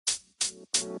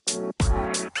Hey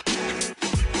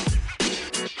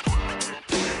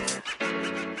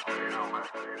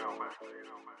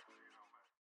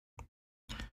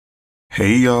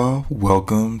y'all,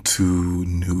 welcome to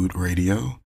Nude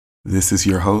Radio. This is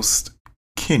your host,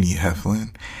 Kenny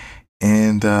Heflin,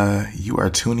 and you are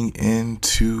tuning in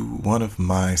to one of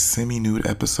my semi-nude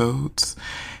episodes.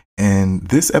 And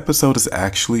this episode is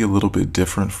actually a little bit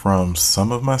different from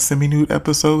some of my semi-nude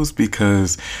episodes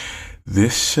because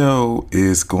this show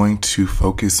is going to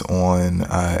focus on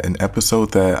an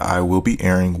episode that I will be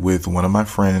airing with one of my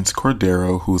friends,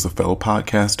 Cordaro, who is a fellow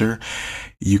podcaster.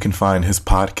 You can find his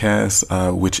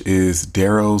podcast, which is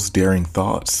Darrow's Daring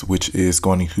Thoughts, which is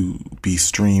going to be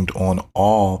streamed on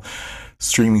all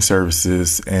streaming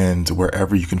services and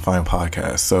wherever you can find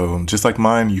podcasts. So just like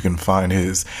mine, you can find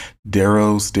his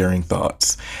Darrow's Daring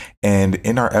Thoughts. And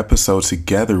in our episode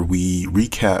together, we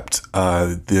recapped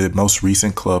the most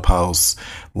recent Clubhouse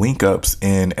link ups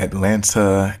in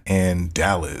Atlanta and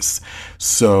Dallas.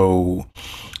 So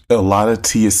a lot of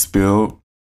tea is spilled.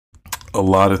 A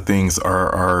lot of things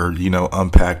are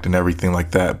unpacked and everything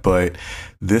like that. But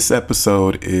this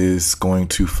episode is going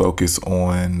to focus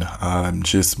on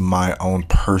just my own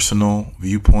personal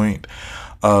viewpoint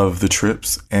of the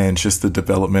trips and just the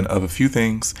development of a few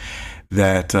things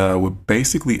that would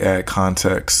basically add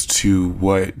context to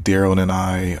what Daryl and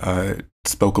I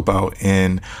spoke about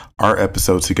in our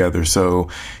episode together. So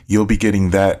you'll be getting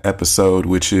that episode,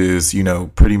 which is,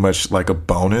 pretty much like a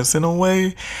bonus in a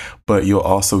way, but you'll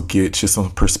also get just some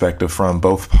perspective from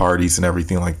both parties and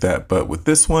everything like that. But with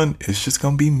this one, it's just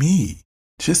going to be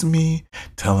just me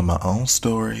telling my own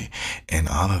story and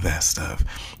all of that stuff,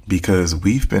 because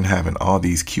we've been having all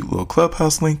these cute little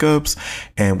Clubhouse link ups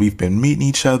and we've been meeting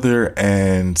each other,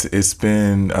 and it's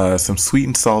been some sweet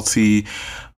and salty,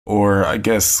 or I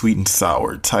guess sweet and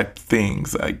sour type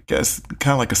things. I guess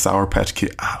kind of like a Sour Patch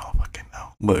Kid. I don't fucking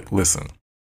know. Look, listen.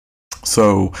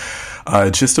 So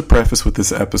just to preface with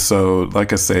this episode,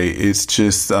 like I say, it's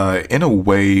just in a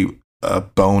way a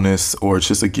bonus, or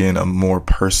just again a more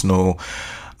personal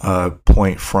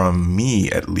point from me,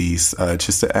 at least,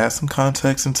 just to add some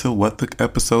context into what the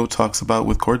episode talks about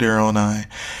with Cordaro and I,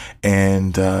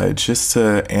 and just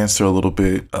to answer a little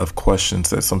bit of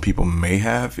questions that some people may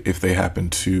have if they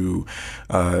happen to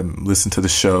listen to the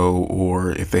show,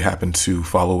 or if they happen to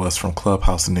follow us from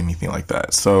Clubhouse and anything like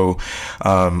that. So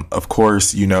of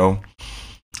course,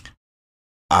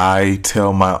 I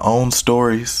tell my own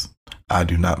stories. I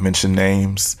do not mention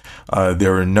names.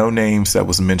 There were no names that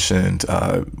was mentioned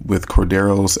with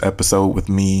Cordaro's episode with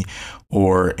me,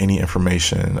 or any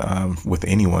information with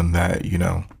anyone that,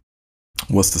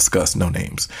 was discussed. No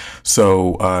names.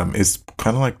 So it's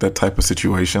kind of like that type of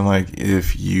situation. Like,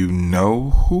 if you know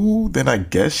who, then I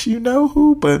guess you know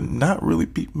who, but not really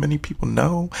many people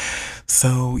know.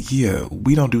 So yeah,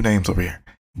 we don't do names over here.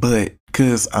 But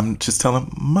because I'm just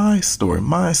telling my story,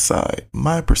 my side,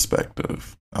 my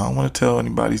perspective. I don't want to tell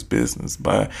anybody's business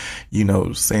by,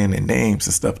 saying their names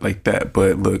and stuff like that.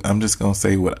 But look, I'm just going to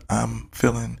say what I'm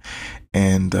feeling,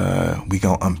 and we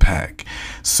going to unpack.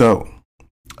 So,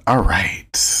 all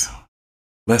right,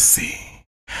 let's see.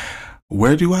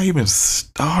 Where do I even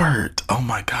start? Oh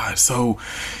my God. So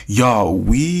y'all,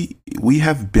 we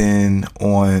have been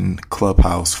on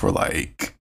Clubhouse for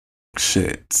like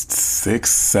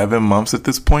 6-7 months at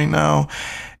this point now.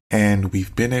 And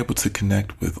we've been able to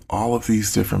connect with all of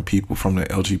these different people from the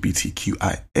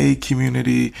LGBTQIA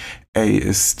community.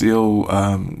 Is still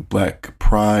Black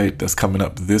Pride that's coming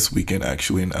up this weekend,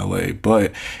 actually, in LA.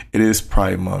 But it is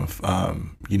Pride Month,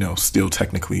 still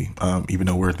technically, even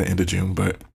though we're at the end of June.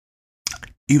 But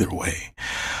either way,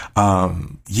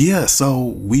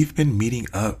 so we've been meeting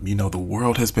up. The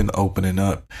world has been opening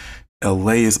up.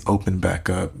 LA is open back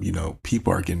up,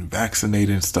 people are getting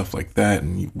vaccinated and stuff like that.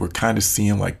 And we're kind of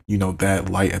seeing that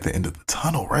light at the end of the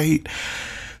tunnel, right?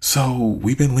 So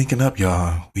we've been linking up,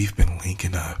 y'all. We've been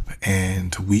linking up,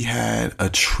 and we had a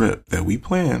trip that we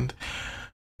planned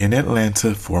in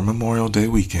Atlanta for Memorial Day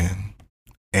weekend.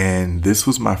 And this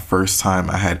was my first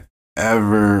time I had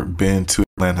ever been to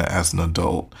Atlanta as an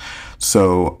adult.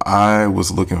 So I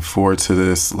was looking forward to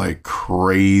this like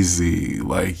crazy.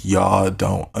 Like, y'all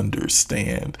don't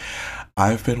understand.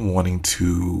 I've been wanting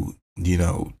to,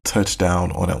 touch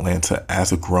down on Atlanta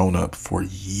as a grown up for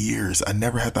years. I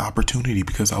never had the opportunity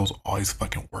because I was always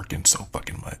fucking working so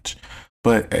fucking much.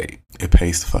 But hey, it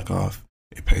pays to fuck off.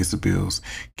 It pays the bills.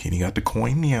 Kenny got the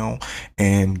coin now.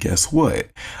 And guess what?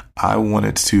 I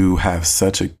wanted to have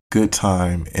such a good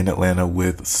time in Atlanta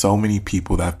with so many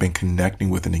people that I've been connecting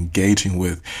with and engaging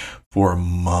with for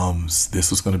months.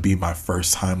 This was going to be my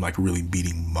first time like really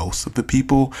meeting most of the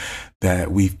people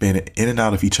that we've been in and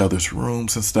out of each other's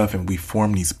rooms and stuff. And we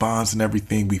formed these bonds and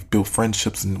everything. We've built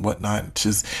friendships and whatnot.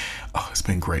 Just, oh, it's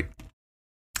been great.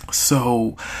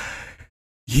 So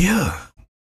yeah,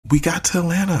 we got to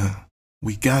Atlanta.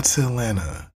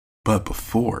 But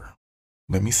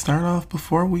let me start off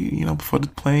before before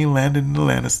the plane landed in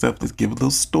Atlanta stuff. Let's give a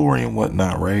little story and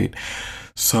whatnot, right?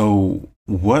 So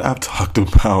what I've talked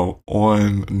about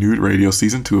on Nude Radio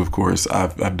Season 2, of course,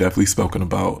 I've definitely spoken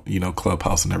about,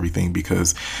 Clubhouse and everything,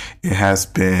 because it has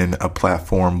been a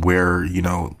platform where,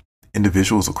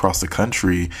 individuals across the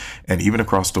country and even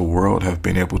across the world have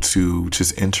been able to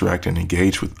just interact and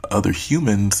engage with other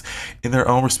humans in their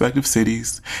own respective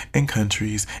cities and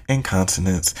countries and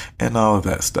continents and all of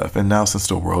that stuff. And now, since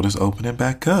the world is opening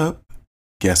back up,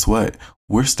 guess what?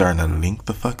 We're starting to link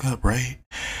the fuck up, right?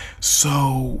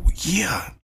 So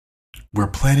yeah, we're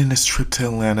planning this trip to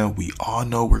Atlanta. We all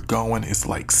know we're going. It's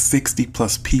like 60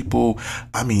 plus people.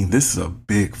 I mean, this is a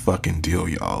big fucking deal,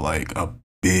 y'all. Like a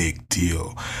big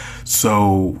deal.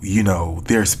 So,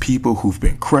 there's people who've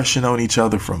been crushing on each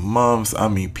other for months. I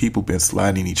mean, people been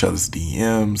sliding each other's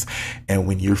DMs. And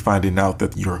when you're finding out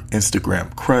that your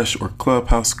Instagram crush or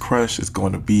Clubhouse crush is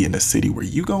going to be in the city where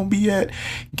you going to be at,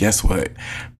 guess what?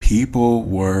 People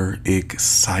were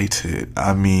excited.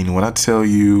 I mean, when I tell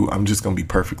you, I'm just going to be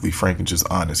perfectly frank and just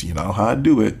honest. You know how I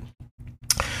do it.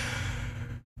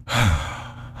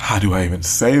 How do I even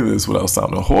say this without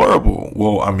sounding horrible?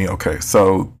 Well, I mean, okay,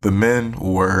 so the men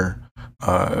were,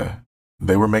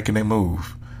 they were making a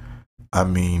move. I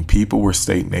mean, people were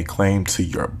stating their claim to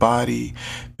your body.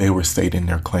 They were stating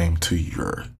their claim to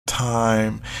your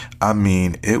time. I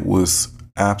mean, it was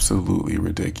absolutely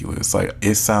ridiculous. Like,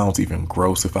 it sounds even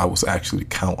gross if I was actually to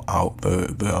count out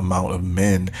the amount of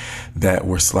men that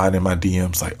were sliding my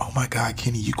DMs like, oh my God,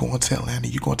 Kenny, you going to Atlanta?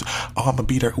 You going to, oh, I'm gonna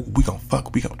be there. Ooh, we gonna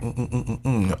fuck. We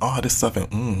gonna, all this stuff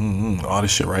and all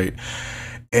this shit, right?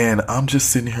 And I'm just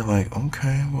sitting here like,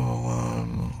 okay,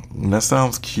 well, that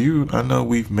sounds cute. I know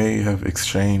we may have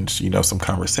exchanged, some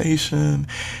conversation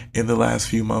in the last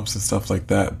few months and stuff like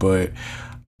that, but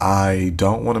I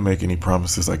don't want to make any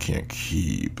promises I can't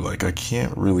keep. Like, I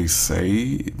can't really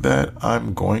say that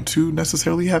I'm going to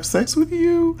necessarily have sex with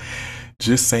you.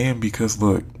 Just saying, because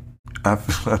look, I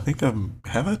think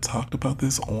have I talked about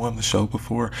this on the show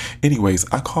before? Anyways,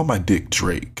 I call my dick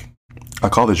Drake. I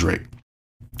call it Drake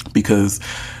because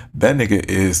that nigga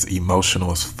is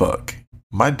emotional as fuck.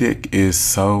 My dick is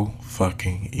so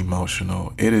fucking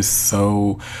emotional. It is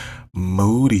so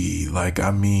moody. Like,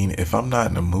 I mean, if I'm not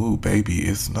in the mood, baby,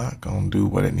 it's not gonna do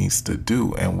what it needs to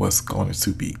do, and what's going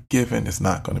to be given is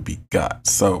not gonna be got.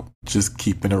 So just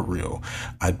keeping it real.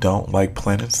 I don't like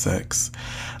planning sex.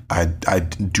 I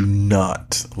do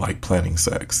not like planning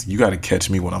sex. You gotta catch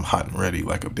me when I'm hot and ready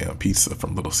like a damn pizza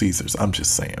from Little Caesars. I'm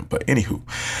just saying. But anywho,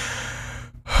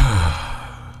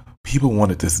 people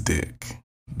wanted this dick.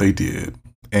 They did.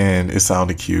 And it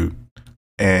sounded cute.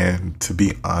 And to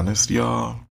be honest,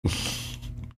 y'all,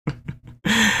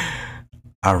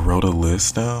 I wrote a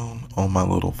list down on my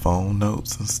little phone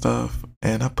notes and stuff,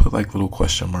 and I put like little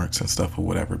question marks and stuff or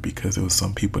whatever, because it was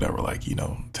some people that were like,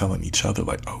 telling each other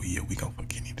like, oh yeah, we gonna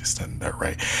fucking need this, that, and that,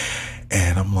 right?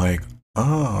 And I'm like,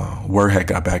 word had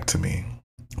got back to me.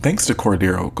 Thanks to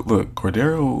Cordaro.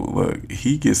 Look,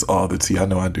 he gets all the tea. I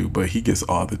know I do, but he gets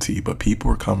all the tea. But people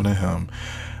were coming to him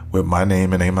with my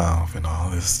name in their mouth and all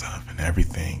this stuff and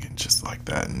everything and just like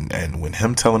that. And when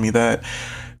him telling me that,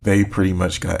 they pretty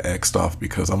much got X'd off,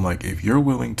 because I'm like, if you're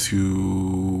willing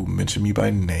to mention me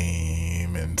by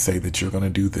name and say that you're going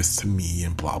to do this to me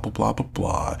and blah, blah, blah, blah,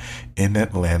 blah in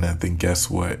Atlanta, then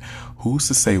guess what? Who's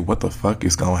to say what the fuck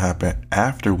is going to happen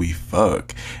after we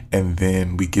fuck? And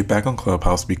then we get back on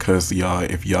Clubhouse, because y'all,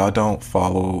 if y'all don't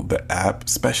follow the app,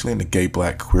 especially in the gay,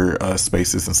 black, queer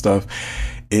spaces and stuff,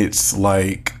 it's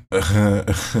like,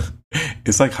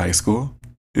 it's like high school.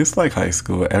 It's like high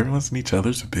school. Everyone's in each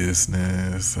other's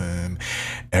business and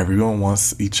everyone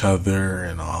wants each other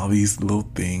and all these little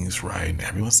things, right? And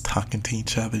everyone's talking to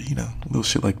each other, little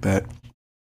shit like that.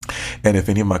 And if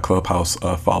any of my Clubhouse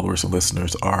followers and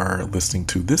listeners are listening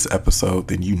to this episode,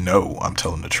 then I'm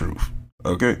telling the truth.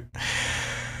 Okay?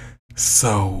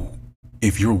 So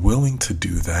if you're willing to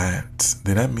do that,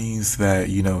 then that means that,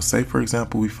 say for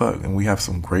example, we fuck and we have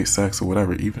some great sex or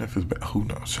whatever, even if it's bad, who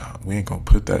knows, child? We ain't gonna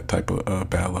put that type of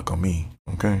bad luck on me,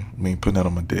 okay? We ain't putting that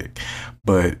on my dick.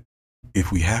 But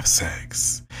if we have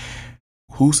sex,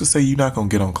 who's to say you're not gonna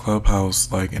get on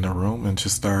Clubhouse like in a room and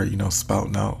just start,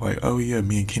 spouting out like, oh yeah,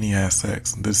 me and Kenny had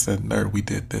sex and this, that, and that, we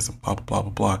did this and blah, blah, blah,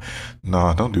 blah, blah.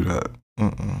 Nah, don't do that.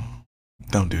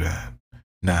 Don't do that.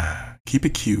 Nah. keep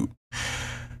it cute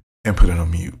and put it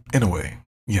on mute in a way.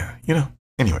 Yeah,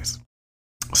 anyways.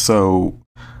 So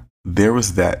there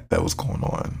was that was going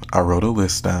on. I wrote a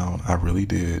list down. I really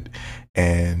did.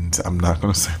 And I'm not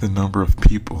going to say the number of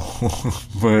people,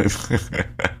 but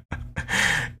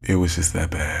it was just that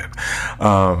bad.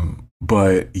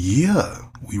 But yeah,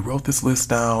 we wrote this list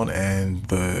down, and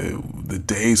the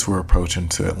days were approaching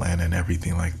to Atlanta and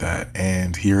everything like that.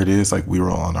 And here it is, like we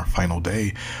were on our final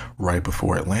day right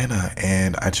before Atlanta.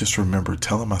 And I just remember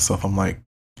telling myself, I'm like,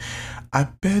 I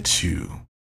bet you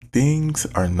things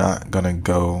are not going to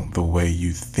go the way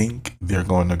you think they're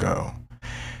going to go.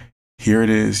 Here it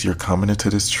is. You're coming into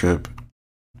this trip.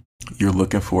 You're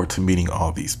looking forward to meeting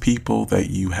all these people that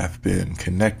you have been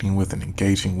connecting with and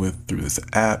engaging with through this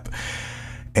app.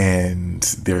 And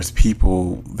there's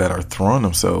people that are throwing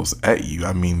themselves at you.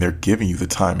 I mean, they're giving you the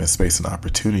time and space and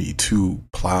opportunity to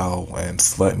plow and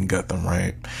slut and gut them,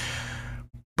 right?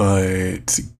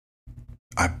 But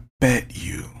I bet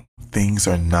you things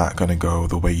are not going to go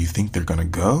the way you think they're going to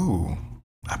go.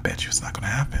 I bet you it's not going to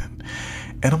happen.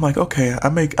 And I'm like, okay, I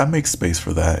make space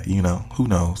for that, who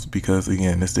knows? Because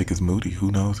again, this dick is moody.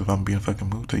 Who knows if I'm being fucking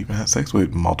mood to even have sex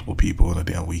with multiple people in a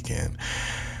damn weekend.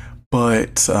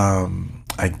 But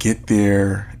I get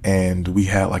there and we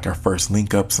had like our first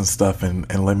link ups and stuff.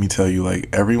 And let me tell you, like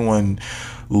everyone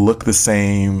looked the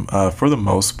same for the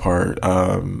most part.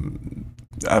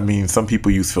 I mean, some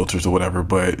people use filters or whatever,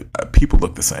 but people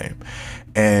look the same.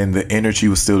 And the energy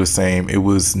was still the same. It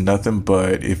was nothing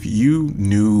but, if you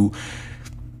knew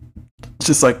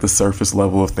just like the surface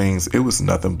level of things, it was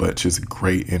nothing but just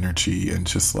great energy and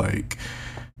just like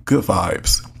good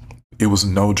vibes. It was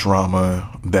no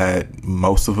drama that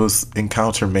most of us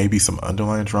encounter, maybe some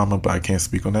underlying drama, but I can't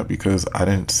speak on that because I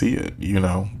didn't see it,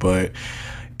 but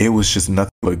it was just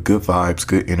nothing but good vibes,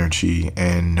 good energy,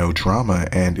 and no drama.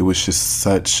 And it was just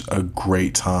such a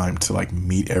great time to like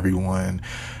meet everyone,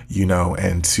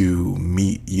 and to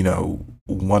meet,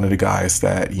 one of the guys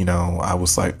that, I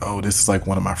was like, oh, this is like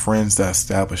one of my friends that I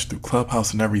established through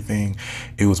Clubhouse and everything.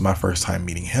 It was my first time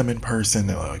meeting him in person.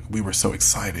 And like, we were so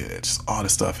excited, just all the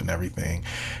stuff and everything.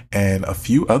 And a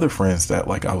few other friends that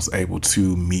like I was able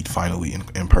to meet finally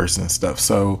in person and stuff.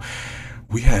 So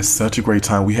we had such a great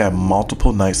time. We had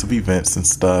multiple nights of events and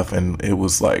stuff, and it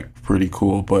was like pretty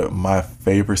cool. But my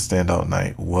favorite standout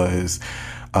night was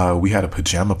we had a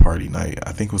pajama party night.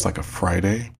 I think it was like a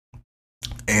Friday.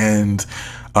 And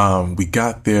we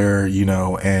got there,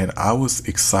 and I was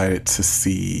excited to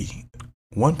see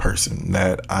one person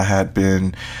that I had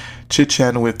been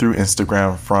chit-chatting with through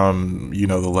Instagram from,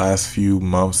 the last few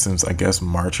months, since I guess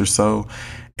March or so.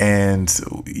 And,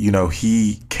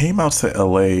 he came out to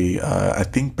LA, I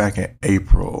think back in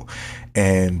April,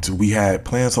 and we had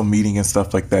plans on meeting and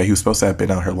stuff like that. He was supposed to have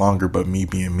been out here longer, but me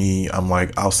being me, I'm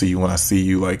like, I'll see you when I see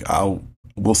you. Like,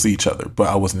 we'll see each other. But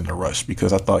I wasn't in a rush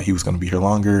because I thought he was going to be here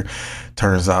longer.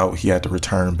 Turns out he had to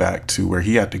return back to where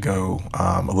he had to go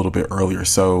a little bit earlier.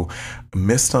 So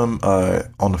missed him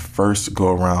on the first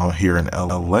go around here in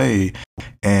LA.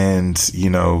 And,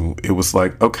 it was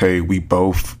like, okay, we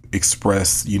both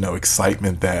expressed,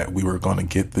 excitement that we were going to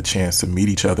get the chance to meet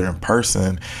each other in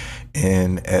person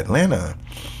in Atlanta.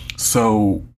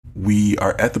 So we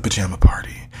are at the pajama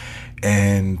party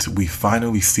and we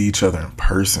finally see each other in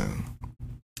person.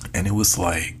 And it was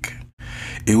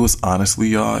honestly,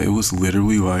 y'all, it was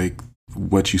literally like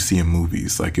what you see in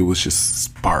movies. Like, it was just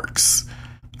sparks.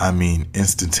 I mean,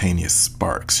 instantaneous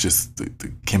sparks. Just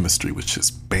the chemistry was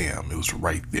just bam. It was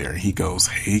right there. He goes,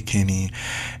 "Hey, Kenny."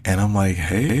 And I'm like,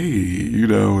 "Hey,"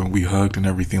 and we hugged and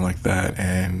everything like that.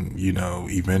 And,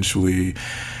 eventually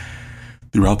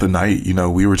throughout the night,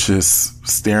 we were just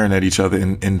staring at each other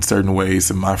in certain ways.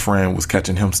 And my friend was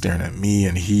catching him staring at me,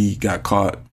 and he got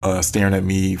caught staring at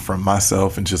me from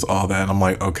myself and just all that. And I'm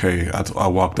like, okay, I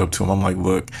walked up to him. I'm like,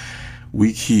 look,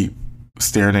 we keep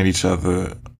staring at each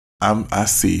other. I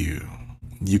see you.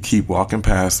 You keep walking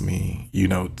past me,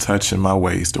 touching my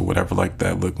waist or whatever like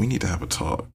that. Look, we need to have a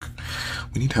talk.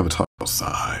 We need to have a talk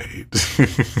outside.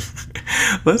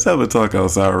 Let's have a talk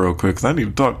outside real quick, because I need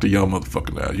to talk to y'all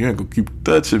motherfucker now. You ain't gonna keep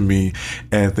touching me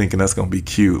and thinking that's gonna be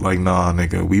cute. Like, nah,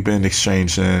 nigga, we've been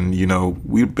exchanging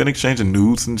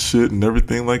nudes and shit and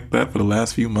everything like that for the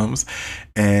last few months.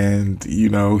 And,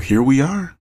 here we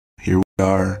are.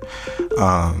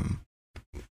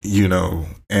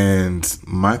 And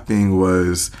my thing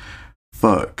was,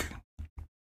 fuck,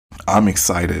 I'm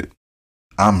excited.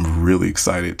 I'm really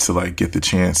excited to like get the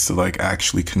chance to like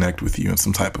actually connect with you in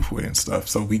some type of way and stuff.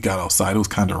 So we got outside. It was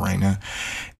kind of raining,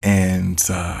 and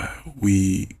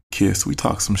we kiss. We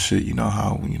talk some shit. You know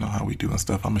how we do and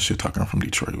stuff. I'm a shit talker. I'm from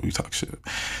Detroit. We talk shit.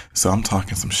 So I'm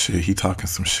talking some shit. He talking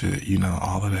some shit.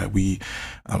 All of that.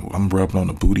 I'm rubbing on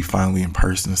the booty finally in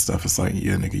person and stuff. It's like,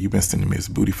 yeah, nigga, you been sending me this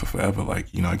booty for forever. Like,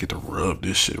 I get to rub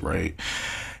this shit, right?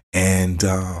 And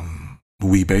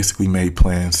we basically made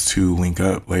plans to link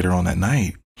up later on that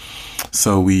night.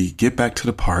 So we get back to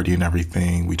the party and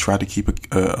everything. We try to keep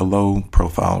a low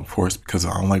profile, of course, because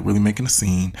I don't like really making a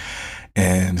scene.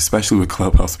 And especially with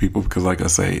Clubhouse people, because like I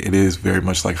say, it is very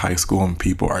much like high school and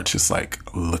people are just like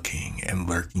looking and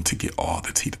lurking to get all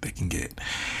the tea that they can get.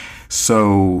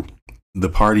 So the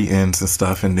party ends and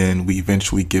stuff, and then we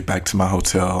eventually get back to my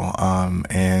hotel.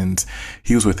 And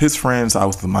he was with his friends, I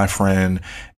was with my friend,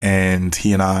 and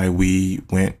he and we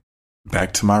went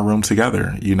back to my room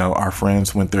together. Our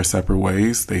friends went their separate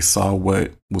ways. They saw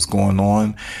what was going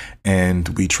on, and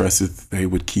we trusted they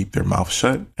would keep their mouth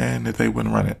shut and that they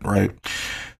wouldn't run it, right?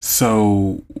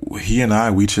 So he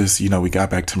and we just, we got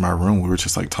back to my room. We were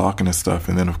just like talking and stuff.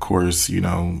 And then, of course,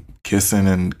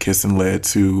 kissing led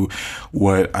to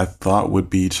what I thought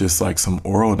would be just like some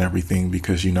oral and everything,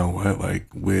 because you know what, like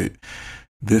with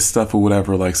this stuff or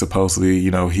whatever, like supposedly,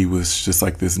 he was just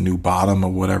like this new bottom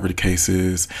or whatever the case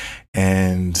is.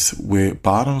 And with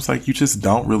bottoms, like you just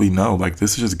don't really know. Like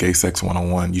this is just gay sex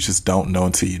 101. You just don't know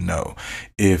until you know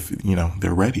if,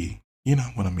 they're ready. You know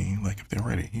what I mean? Like if they're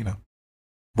ready,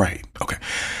 Right. Okay.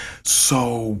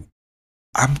 So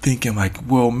I'm thinking like,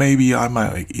 well, maybe I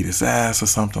might like eat his ass or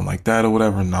something like that or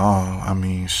whatever. No, I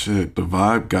mean, shit, the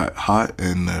vibe got hot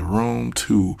in the room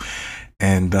too.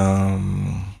 And,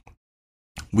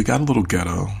 we got a little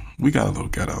ghetto.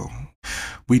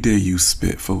 We did use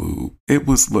spit for lube. It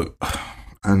was, look,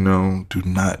 I know, do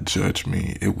not judge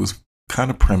me. It was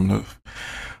kind of primitive,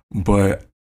 but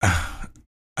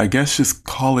I guess just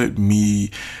call it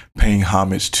me paying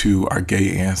homage to our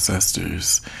gay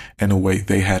ancestors and the way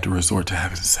they had to resort to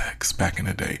having sex back in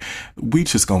the day. We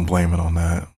just gonna blame it on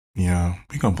that. Yeah,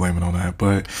 we gonna blame it on that,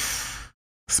 but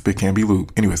spit can't be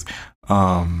lube. Anyways,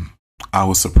 I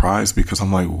was surprised because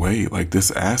I'm like, wait, like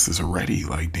this ass is ready.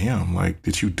 Like, damn, like,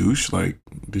 did you douche? Like,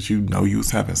 did you know you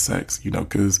was having sex?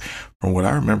 Because from what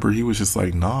I remember, he was just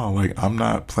like, nah, like, I'm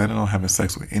not planning on having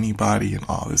sex with anybody and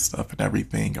all this stuff and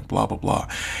everything and blah, blah, blah.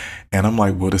 And I'm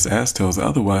like, well, this ass tells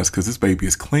otherwise because this baby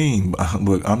is clean.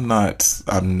 Look,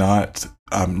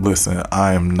 listen,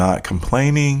 I am not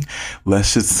complaining.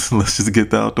 Let's just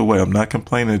get that out the way. I'm not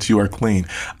complaining that you are clean.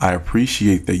 I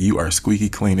appreciate that you are squeaky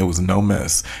clean. It was no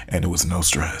mess and it was no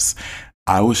stress.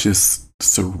 I was just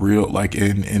surreal, like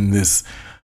in this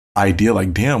idea,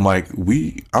 like, damn, like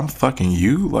I'm fucking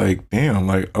you, like, damn,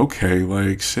 like, okay,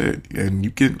 like shit. And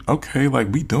you get, okay,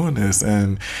 like we doing this.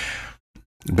 And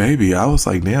baby, I was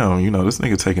like, damn, this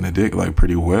nigga taking a dick like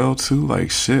pretty well too.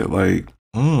 Like shit, like,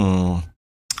 ooh,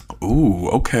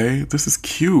 okay, this is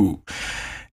cute.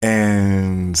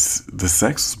 And the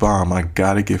sex was bomb. I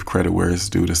gotta give credit where it's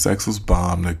due. The sex was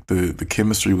bomb. The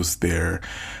chemistry was there.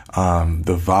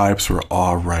 The vibes were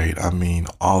all right. I mean,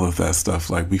 all of that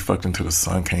stuff. Like we fucked until the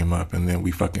sun came up, and then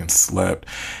we fucking slept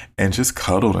and just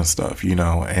cuddled and stuff,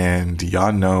 And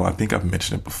y'all know, I think I've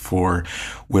mentioned it before,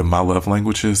 when my love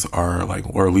languages are like,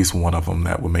 or at least one of them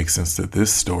that would make sense to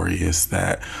this story is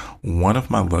that one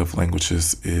of my love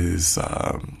languages is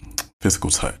physical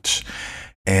touch.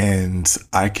 And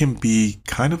I can be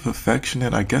kind of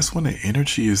affectionate, I guess, when the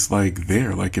energy is like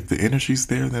there. Like if the energy's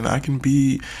there, then I can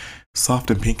be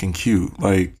soft and pink and cute.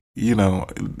 Like,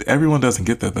 everyone doesn't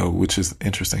get that though, which is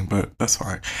interesting, but that's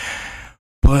fine.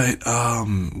 But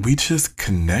we just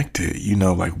connected,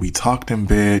 like we talked in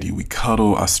bed, we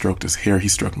cuddled, I stroked his hair, he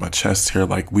stroked my chest hair,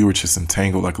 like we were just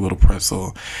entangled like a little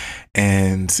pretzel.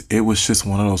 And it was just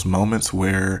one of those moments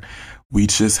where we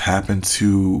just happened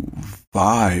to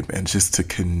vibe and just to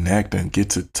connect and get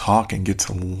to talk and get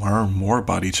to learn more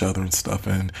about each other and stuff.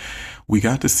 And we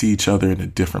got to see each other in a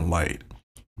different light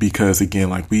because, again,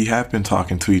 like we have been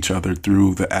talking to each other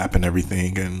through the app and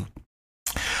everything and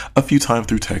a few times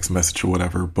through text message or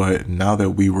whatever. But now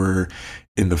that we were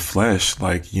in the flesh,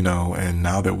 like, and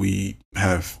now that we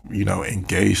have,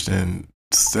 engaged in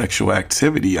sexual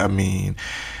activity, I mean,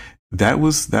 that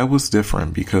was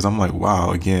different because I'm like,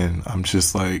 wow, again, I'm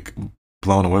just like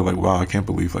blown away. Like, wow, I can't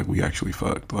believe like we actually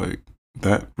fucked. Like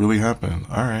that really happened.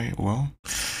 All right, well,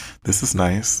 this is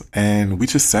nice. And we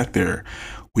just sat there.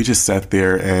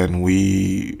 And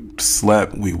we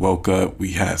slept. We woke up.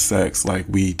 We had sex. Like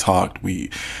we talked.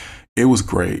 It was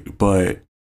great, but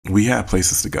we had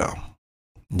places to go.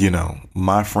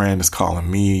 my friend is calling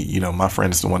me. My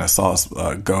friend is the one that saw us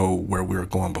go where we were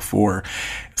going before.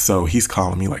 So he's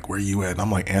calling me like, where you at? And I'm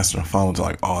like answering phones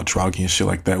like all druggy and shit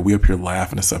like that. We up here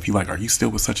laughing and stuff. He like, are you still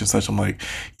with such and such? I'm like,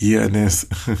 yeah. And this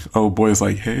old boy is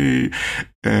like, hey.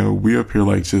 And we up here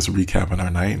like just recapping our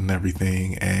night and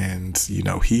everything. And,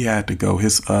 he had to go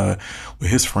with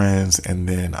his friends. And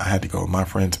then I had to go with my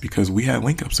friends because we had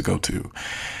link ups to go to.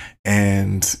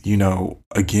 And,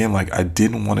 again, like I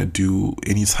didn't want to do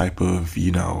any type of,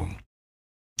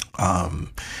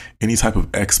 any type of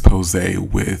expose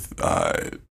with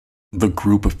the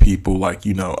group of people like,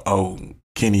 oh,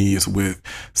 Kenny is with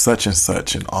such and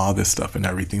such and all this stuff and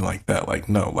everything like that. Like,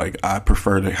 no, like I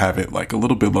prefer to have it like a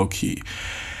little bit low key.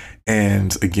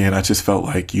 And again, I just felt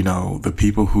like, the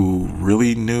people who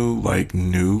really knew,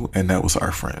 and that was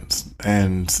our friends.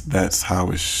 And that's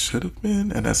how it should have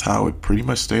been. And that's how it pretty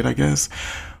much stayed, I guess.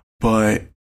 But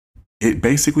it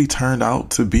basically turned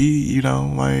out to be,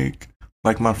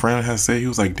 like my friend has said, he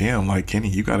was like, damn, like Kenny,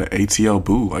 you got an ATL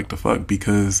boo, like the fuck,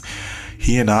 because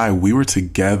he and we were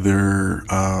together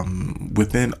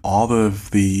within all of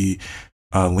the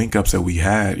link ups that we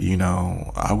had,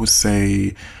 I would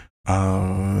say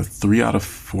 3 out of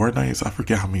 4 nights. I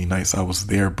forget how many nights I was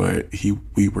there, but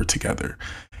we were together.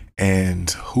 And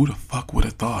who the fuck would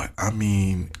have thought? I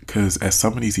mean, because at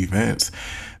some of these events,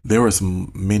 there was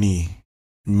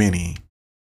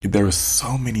there was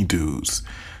so many dudes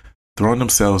throwing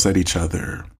themselves at each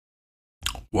other,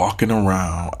 walking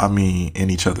around, in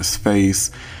each other's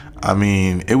face.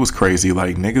 It was crazy.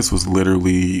 Like niggas was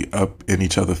literally up in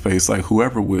each other's face. Like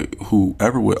whoever would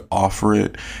offer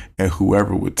it and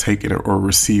whoever would take it or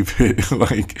receive it,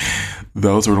 like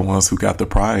those were the ones who got the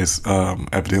prize.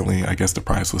 Evidently, I guess the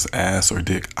prize was ass or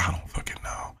dick. I don't fucking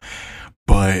know.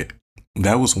 But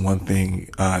that was one thing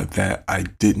that I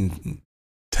didn't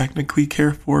technically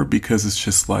care for, because it's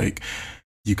just like,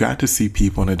 you got to see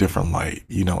people in a different light.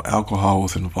 Alcohol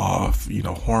was involved,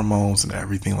 hormones and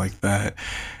everything like that.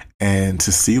 And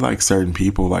to see like certain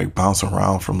people like bounce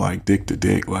around from like dick to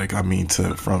dick,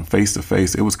 from face to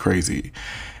face, it was crazy.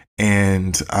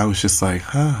 And I was just like,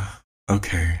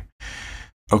 okay,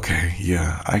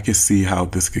 yeah, I can see how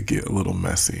this could get a little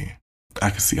messy.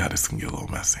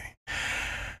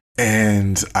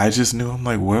 And I just knew, I'm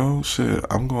like, well, shit,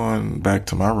 I'm going back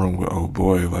to my room with old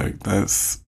boy. Like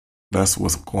that's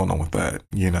what's going on with that,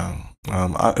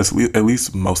 at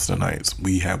least most of the nights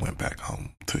we had went back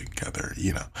home together,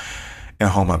 and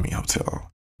home,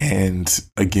 hotel. And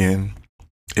again,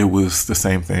 it was the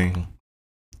same thing.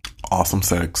 Awesome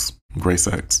sex, great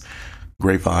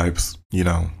vibes,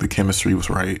 the chemistry was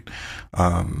right.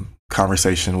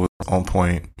 Conversation was on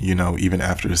point, even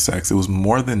after the sex. It was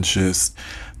more than just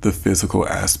the physical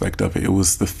aspect of it. It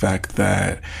was the fact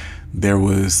that there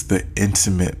was the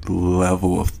intimate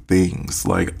level of things.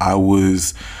 Like I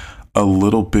was a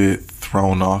little bit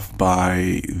thrown off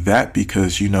by that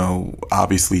because,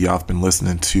 obviously y'all have been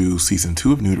listening to season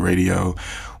 2 of Nude Radio,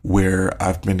 where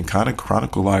I've been kind of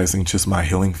chronicalizing just my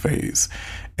healing phase.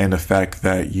 And the fact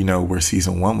that, where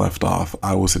season 1 left off,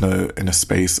 I was in a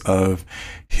space of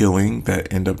healing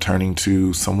that ended up turning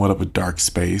to somewhat of a dark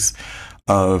space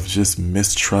of just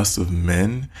mistrust of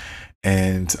men.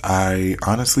 And I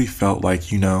honestly felt like,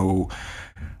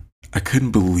 I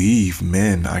couldn't believe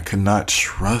men. I could not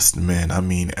trust men.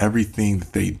 Everything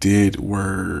that they did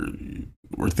were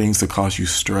things that cause you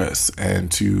stress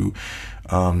and to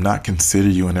not consider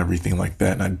you and everything like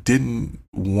that. And I didn't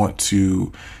want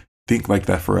to think like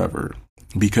that forever,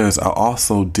 because I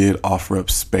also did offer up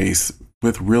space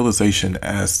with realization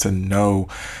as to know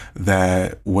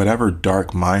that whatever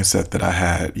dark mindset that I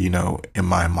had, in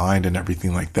my mind and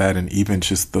everything like that, and even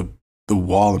just the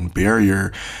wall and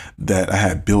barrier that I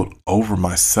had built over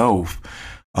myself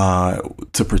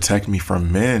to protect me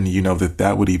from men,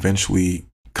 that would eventually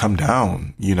come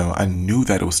down. I knew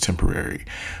that it was temporary,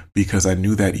 because I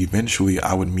knew that eventually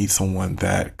I would meet someone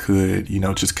that could,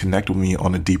 just connect with me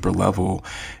on a deeper level.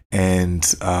 And,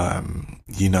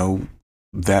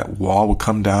 that wall would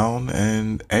come down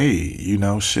and, hey,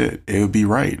 shit, it would be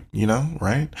right,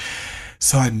 right?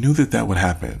 So I knew that would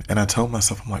happen. And I told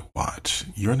myself, I'm like, watch,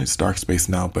 you're in this dark space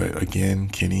now. But again,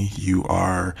 Kenny, you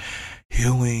are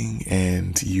healing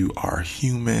and you are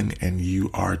human and you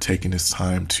are taking this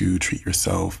time to treat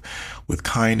yourself with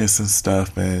kindness and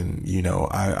stuff. And,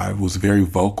 I was very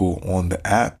vocal on the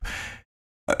app,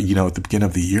 at the beginning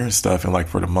of the year and stuff. And like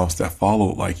for the months that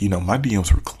followed, like, my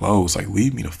DMs were closed. Like,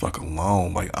 leave me the fuck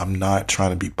alone. Like, I'm not trying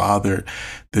to be bothered.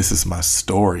 This is my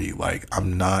story. Like,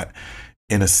 I'm not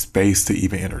in a space to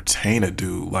even entertain a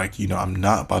dude. Like, I'm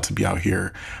not about to be out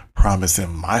here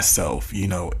promising myself,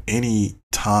 any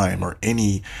time or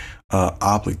any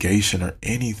obligation or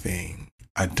anything.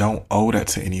 I don't owe that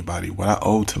to anybody. What I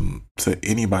owe to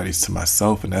anybody is to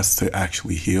myself, and that's to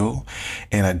actually heal.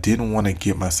 And I didn't want to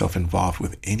get myself involved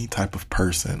with any type of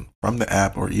person from the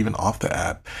app or even off the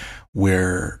app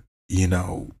where,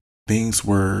 things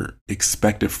were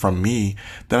expected from me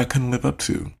that I couldn't live up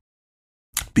to.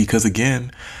 Because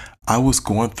again, I was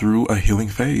going through a healing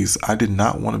phase. I did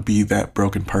not want to be that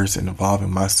broken person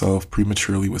involving myself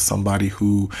prematurely with somebody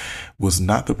who was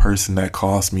not the person that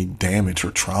caused me damage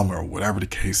or trauma or whatever the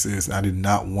case is. I did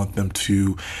not want them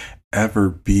to ever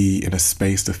be in a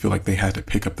space to feel like they had to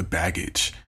pick up the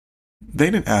baggage.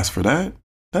 They didn't ask for that.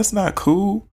 That's not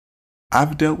cool.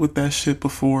 I've dealt with that shit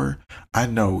before. I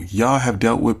know y'all have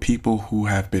dealt with people who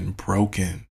have been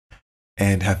broken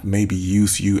and have maybe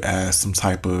used you as some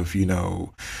type of,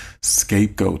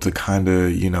 scapegoat to kind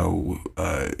of,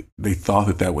 they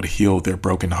thought that would heal their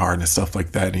broken heart and stuff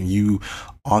like that. And you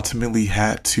ultimately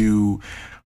had to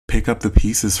pick up the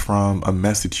pieces from a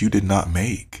mess that you did not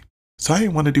make. So I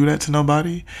didn't want to do that to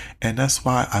nobody. And that's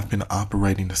why I've been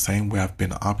operating the same way I've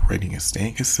been operating and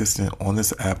staying consistent on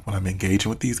this app when I'm engaging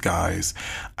with these guys.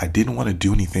 I didn't want to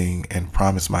do anything and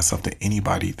promise myself to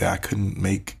anybody that I couldn't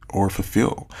make or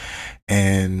fulfill.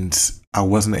 And I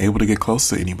wasn't able to get close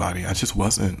to anybody. I just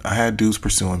wasn't. I had dudes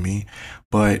pursuing me,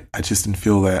 but I just didn't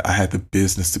feel that I had the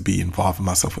business to be involving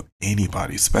myself with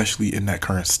anybody, especially in that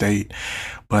current state.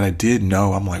 But I did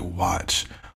know, I'm like, watch.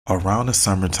 Around the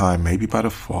summertime, maybe by the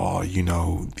fall,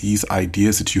 these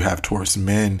ideas that you have towards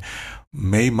men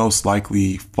may most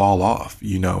likely fall off.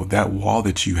 That wall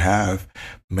that you have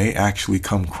may actually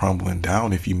come crumbling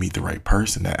down if you meet the right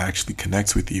person that actually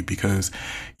connects with you. Because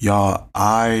y'all,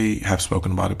 I have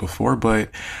spoken about it before, but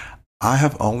I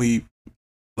have only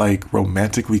like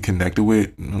romantically connected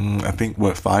with, I think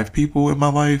 5 people in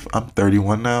my life. I'm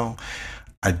 31 now.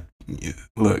 I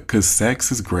look, because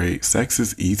sex is great. Sex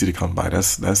is easy to come by.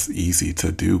 That's easy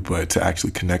to do, but to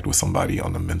actually connect with somebody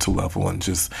on a mental level and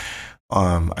just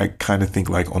I kind of think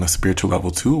like on a spiritual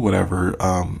level too, whatever.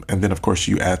 And then of course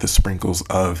you add the sprinkles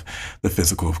of the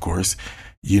physical, of course,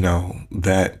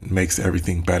 that makes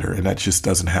everything better. And that just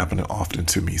doesn't happen often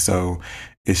to me. So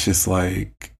it's just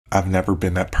like, I've never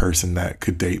been that person that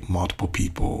could date multiple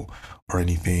people or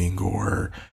anything,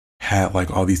 or had like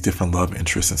all these different love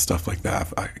interests and stuff like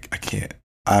that. I can't.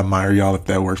 I admire y'all if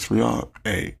that works for y'all.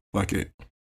 Hey, like it.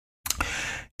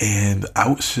 And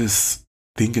I was just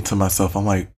thinking to myself, I'm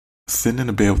like sitting in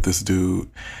the bed with this dude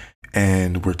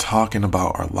and we're talking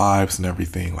about our lives and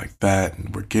everything like that.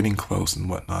 And we're getting close and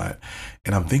whatnot.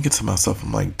 And I'm thinking to myself,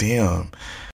 I'm like, damn,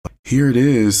 here it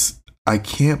is. I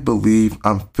can't believe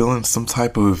I'm feeling some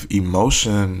type of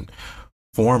emotion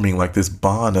forming, like this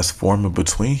bond that's forming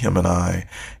between him and I.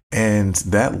 And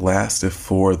that lasted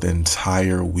for the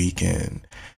entire weekend.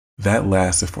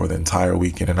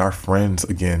 And our friends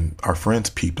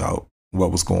peeped out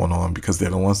what was going on because they're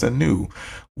the ones that knew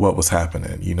what was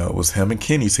happening. It was him and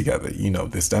Kenny together,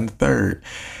 this, that, and the third.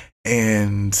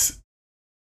 And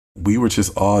we were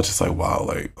just all just like, wow,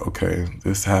 like, okay,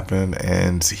 this happened.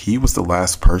 And he was the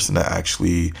last person that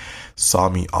actually saw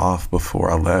me off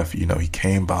before I left. He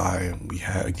came by and we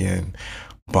had, again,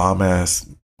 bomb ass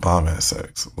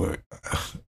sex. Look,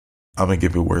 I'm gonna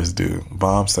give it where it's due.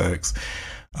 Bomb sex.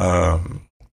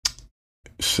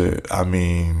 Shit. I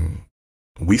mean,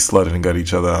 we slutted and got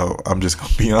each other out. I'm just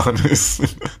gonna be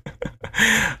honest.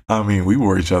 I mean, we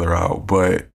wore each other out,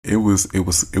 but it was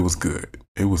good.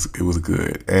 It was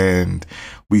good. And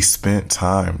we spent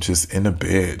time just in the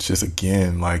bed, just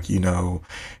again, like, he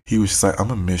was just like, I'm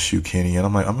gonna miss you, Kenny. And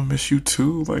I'm like, I'm gonna miss you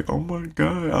too. Like, oh my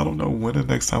God, I don't know when the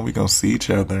next time we gonna see each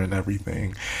other and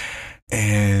everything.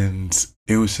 And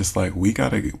it was just like, we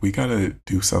gotta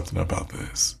do something about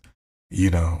this. We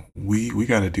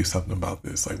gotta do something about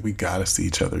this. Like, we gotta see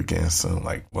each other again soon.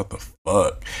 Like, what the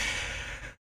fuck?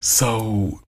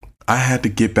 So I had to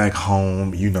get back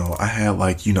home. I had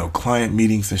like, client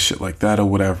meetings and shit like that or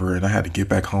whatever. And I had to get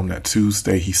back home that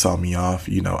Tuesday. He saw me off.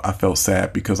 I felt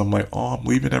sad because I'm like, oh, I'm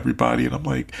leaving everybody. And I'm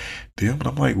like, damn, and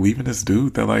I'm like leaving this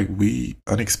dude that like we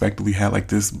unexpectedly had like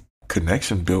this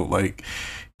connection built like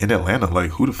in Atlanta.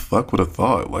 Like, who the fuck would have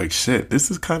thought? Like, shit,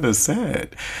 this is kind of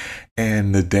sad.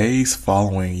 And the days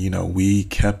following, we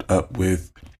kept up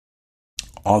with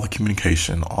all the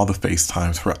communication, all the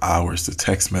FaceTimes for hours, the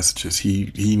text messages.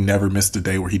 He never missed a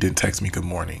day where he didn't text me good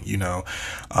morning.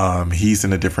 He's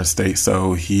in a different state.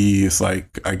 So he is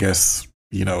like, I guess,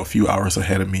 a few hours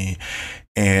ahead of me.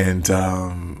 And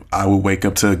I would wake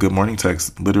up to a good morning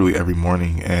text literally every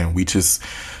morning. And we just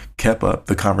kept up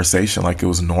the conversation like it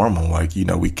was normal. Like,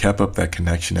 we kept up that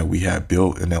connection that we had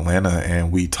built in Atlanta,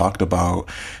 and we talked about,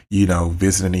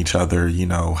 visiting each other,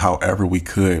 however we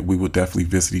could. We would definitely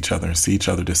visit each other and see each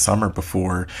other this summer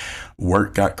before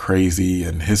work got crazy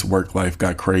and his work life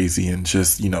got crazy, and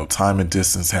just, time and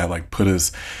distance had like put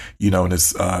us, in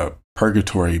this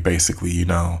purgatory basically,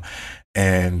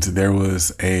 and there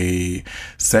was a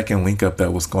second link up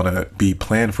that was going to be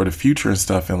planned for the future and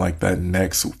stuff in like that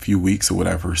next few weeks or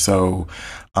whatever. So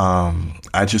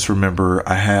I just remember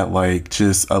I had like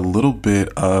just a little bit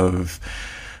of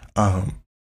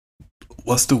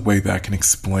what's the way that I can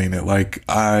explain it? Like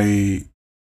I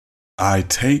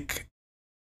take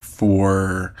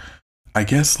for, I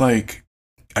guess, like,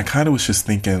 I kind of was just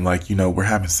thinking, like, we're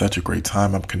having such a great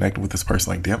time. I'm connected with this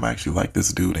person. Like, damn, I actually like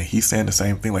this dude. And he's saying the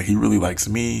same thing. Like, he really likes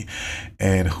me.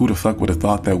 And who the fuck would have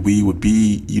thought that we would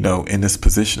be, in this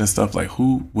position and stuff? Like,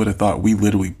 who would have thought? We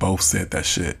literally both said that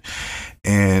shit.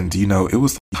 And, it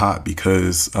was hot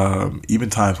because even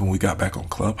times when we got back on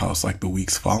Clubhouse, like the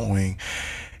weeks following,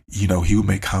 he would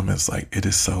make comments like, it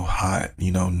is so hot,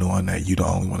 knowing that you the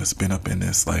only one that's been up in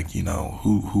this. Like,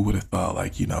 who would have thought,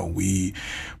 like, we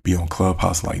be on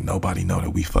Clubhouse, like nobody know that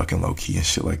we fucking low key and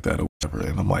shit like that or whatever.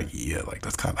 And I'm like, yeah, like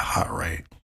that's kind of hot, right?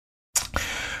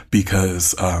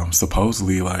 Because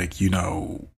supposedly, like,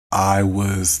 I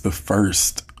was the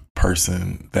first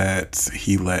person that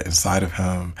he let inside of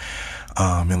him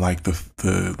in like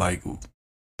the like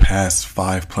past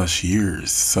 5+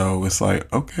 years. So it's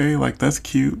like, okay, like that's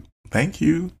cute. Thank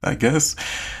you. I guess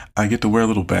I get to wear a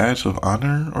little badge of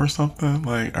honor or something.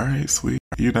 Like, all right, sweet.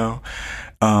 I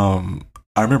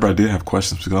remember I did have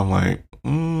questions because I'm like,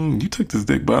 you took this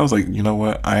dick, but I was like, you know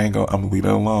what? I'm gonna leave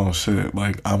that alone. Shit.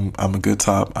 Like, I'm a good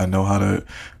top. I know how to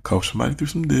coach somebody through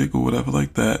some dick or whatever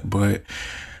like that. But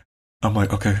I'm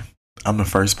like, okay, I'm the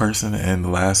first person in the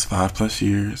last 5+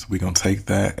 years. We gonna take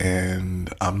that,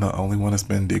 and I'm the only one that's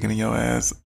been digging in your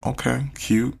ass. Okay,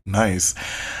 cute, nice.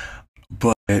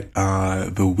 But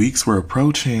the weeks were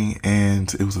approaching,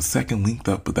 and it was a second linked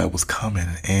up, but that was coming,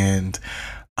 and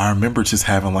I remember just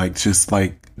having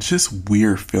just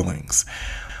weird feelings.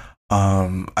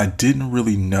 I didn't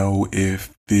really know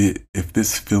if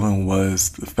this feeling was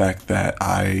the fact that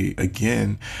I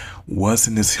again was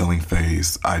in this healing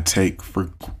phase. I take for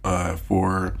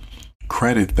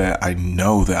credit that I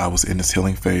know that I was in this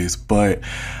healing phase, but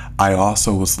I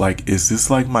also was like, is this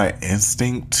like my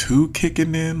instinct to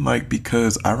kicking in? Like,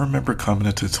 because I remember coming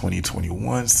into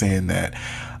 2021 saying that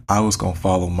I was going to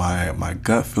follow my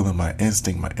gut feeling, my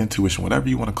instinct, my intuition, whatever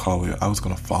you want to call it. I was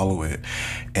going to follow it.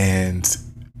 And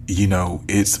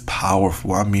it's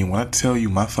powerful. I mean, when I tell you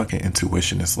my fucking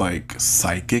intuition is like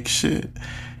psychic shit,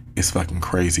 it's fucking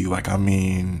crazy. Like, I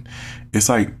mean, it's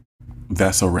like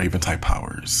that's a Raven type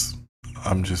powers.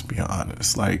 I'm just being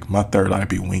honest. Like, my third eye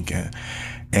be winking.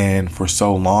 And for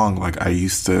so long, like, I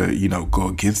used to, go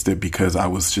against it because I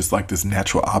was just like this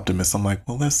natural optimist. I'm like,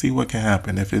 well, let's see what can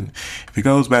happen. If it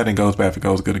goes bad, it goes bad. If it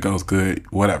goes good, it goes good.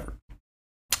 Whatever.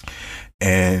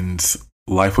 And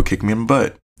life would kick me in the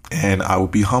butt. And I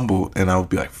would be humbled, and I would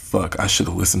be like, fuck, I should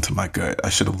have listened to my gut. I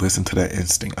should have listened to that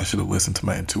instinct. I should have listened to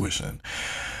my intuition.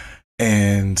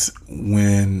 And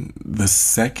when the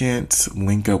second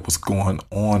link up was going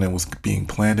on and was being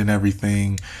planned and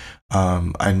everything,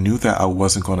 I knew that I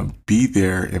wasn't going to be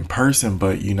there in person,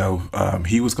 but,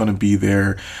 he was going to be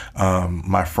there.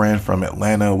 My friend from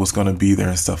Atlanta was going to be there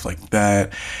and stuff like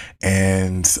that.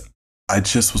 And I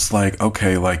just was like,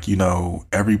 okay, like,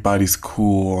 everybody's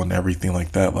cool and everything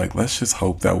like that. Like, let's just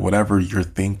hope that whatever you're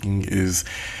thinking is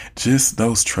just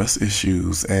those trust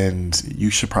issues, and you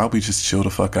should probably just chill the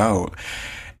fuck out.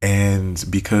 And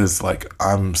because, like,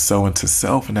 I'm so into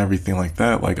self and everything like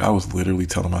that, like, I was literally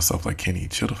telling myself, like, Kenny,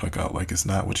 chill the fuck out. Like, it's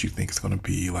not what you think it's going to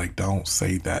be. Like, don't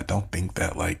say that. Don't think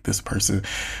that, like, these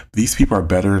people are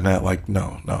better than that. Like,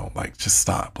 no, like, just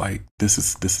stop. Like, this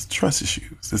is trust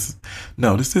issues. This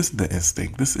isn't the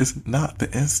instinct. This is not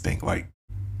the instinct. Like,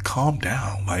 calm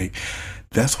down. Like,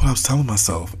 that's what I was telling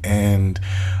myself. And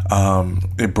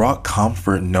it brought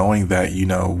comfort knowing that,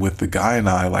 with the guy and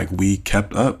I, like, we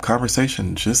kept up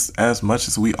conversation just as much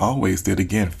as we always did.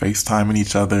 Again, FaceTiming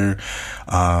each other,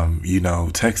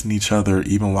 texting each other.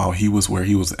 Even while he was where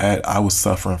he was at, I was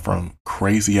suffering from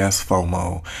crazy ass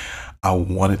FOMO. I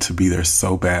wanted to be there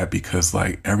so bad because,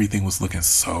 like, everything was looking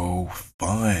so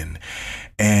fun.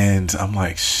 And I'm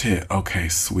like, shit, okay,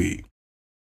 sweet.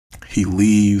 He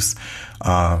leaves,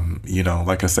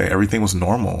 like I say, everything was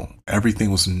normal.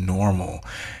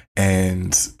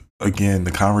 And again,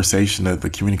 the conversation, the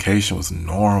communication was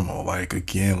normal. Like,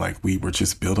 again, like we were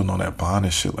just building on that bond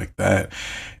and shit like that.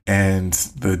 And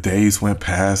the days went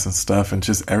past and stuff, and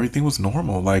just everything was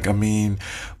normal. Like, I mean,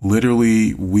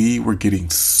 literally, we were getting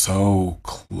so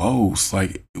close.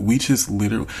 Like, we just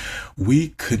literally, we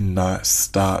could not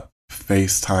stop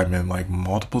FaceTiming like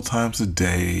multiple times a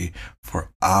day for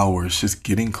hours, just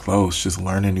getting close, just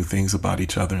learning new things about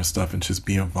each other and stuff, and just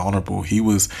being vulnerable. He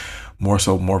was more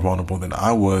vulnerable than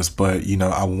I was, but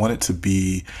I wanted to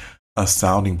be a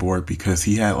sounding board because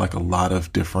he had like a lot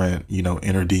of different,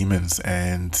 inner demons,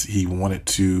 and he wanted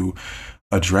to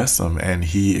address them. And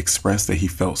he expressed that he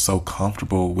felt so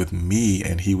comfortable with me,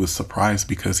 and he was surprised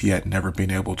because he had never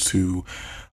been able to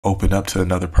open up to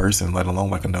another person, let alone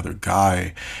like another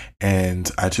guy. And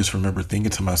I just remember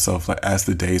thinking to myself, like, as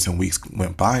the days and weeks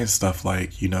went by and stuff,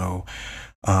 like,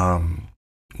 um,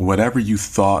 whatever you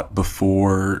thought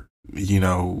before,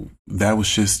 that was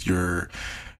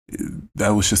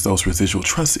just those residual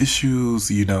trust issues.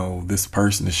 This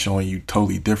person is showing you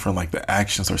totally different, like the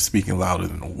actions are speaking louder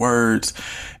than the words.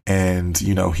 And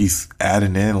he's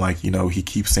adding in, like, he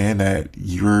keeps saying that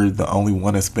you're the only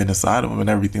one that's been inside of him and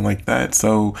everything like that.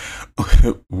 So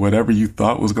whatever you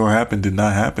thought was going to happen did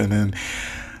not happen. And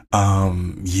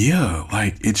yeah,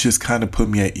 like it just kind of put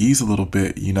me at ease a little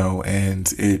bit,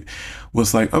 and it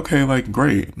was like, okay, like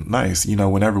great, nice.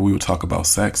 Whenever we would talk about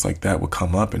sex, like that would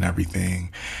come up and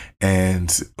everything.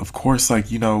 And of course, like,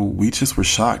 we just were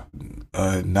shocked,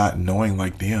 not knowing,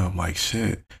 like, damn, like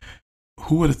shit,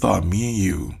 who would have thought me and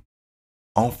you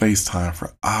on FaceTime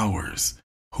for hours?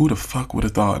 Who the fuck would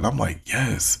have thought? And I'm like,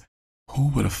 yes, who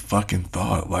would have fucking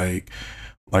thought? Like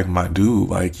my dude,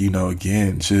 like,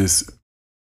 again, just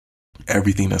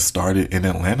everything that started in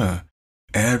Atlanta.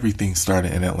 Everything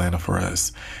started in Atlanta for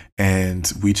us.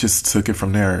 And we just took it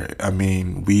from there. I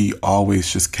mean, we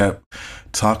always just kept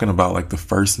talking about like the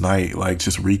first night, like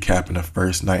just recapping the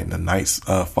first night and the nights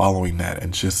following that.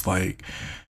 And just like,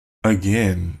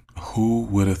 again, who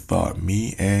would have thought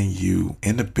me and you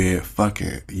in the bed,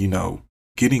 fucking,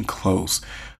 getting close,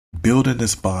 building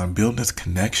this bond, building this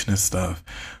connection and stuff.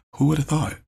 Who would have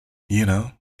thought,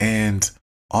 And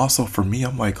also for me,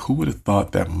 I'm like, who would have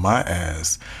thought that my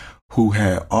ass, who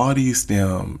had all these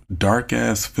damn dark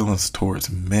ass feelings towards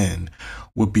men,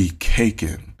 would be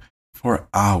caking for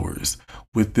hours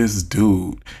with this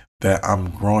dude that I'm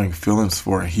growing feelings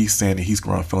for, and he's saying that he's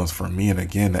growing feelings for me. And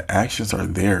again, the actions are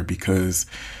there because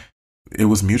it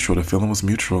was mutual. The feeling was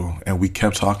mutual, and we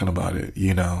kept talking about it,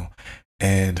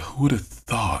 And who would have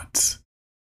thought?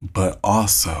 But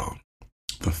also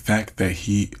the fact that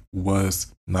he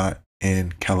was not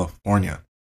in California.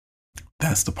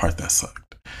 That's the part that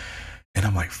sucked. And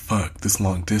I'm like, fuck, this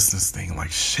long distance thing.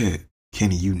 Like, shit,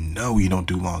 Kenny, you don't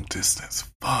do long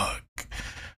distance. Fuck.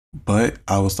 But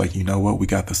I was like, you know what? We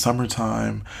got the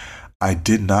summertime. I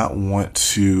did not want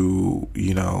to,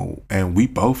 and we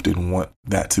both didn't want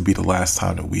that to be the last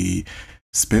time that we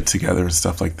spent together and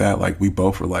stuff like that. Like, we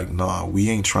both were like, nah, we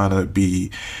ain't trying to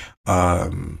be,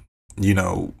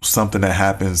 something that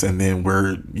happens and then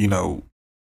we're,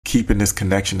 keeping this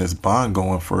connection, this bond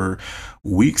going for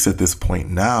weeks at this point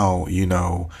now,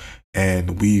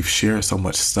 and we've shared so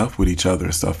much stuff with each other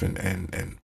and stuff,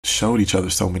 and showed each other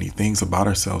so many things about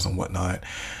ourselves and whatnot.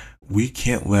 We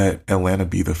can't let Atlanta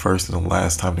be the first and the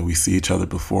last time that we see each other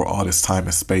before all this time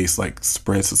and space like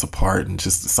spreads us apart and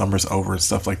just the summer's over and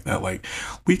stuff like that. Like,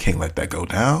 we can't let that go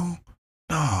down.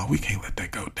 No, we can't let that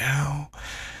go down.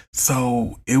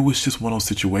 So it was just one of those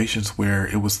situations where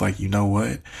it was like, you know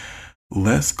what?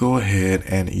 Let's go ahead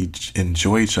and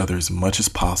enjoy each other as much as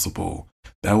possible.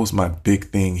 That was my big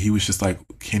thing. He was just like,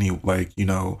 Kenny, like,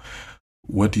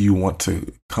 what do you want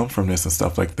to come from this and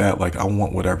stuff like that? Like, I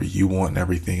want whatever you want and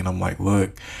everything. And I'm like,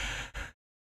 look,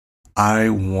 I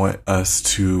want us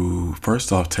to,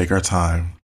 first off, take our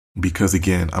time. Because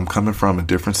again, I'm coming from a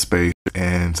different space,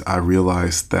 and I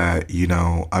realized that,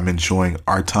 I'm enjoying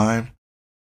our time.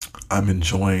 I'm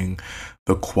enjoying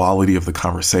the quality of the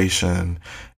conversation.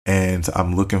 And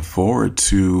I'm looking forward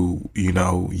to,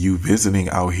 you visiting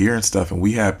out here and stuff. And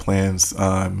we had plans,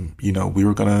 we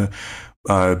were going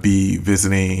to be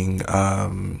visiting.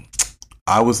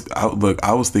 I was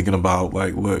thinking about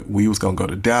like, look, we was going to go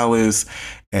to Dallas,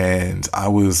 and I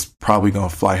was probably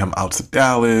going to fly him out to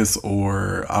Dallas,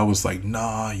 or I was like,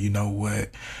 nah, you know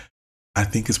what? I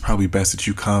think it's probably best that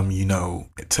you come,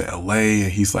 to LA.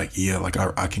 And he's like, yeah, like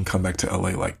I can come back to LA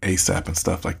like ASAP and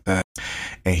stuff like that.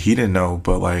 And he didn't know,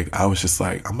 but like I was just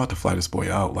like, I'm about to fly this boy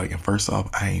out. Like, and first off,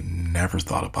 I ain't never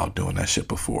thought about doing that shit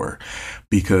before,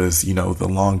 because the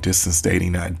long distance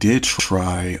dating that I did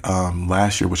try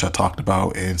last year, which I talked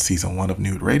about in season 1 of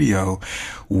Nude Radio,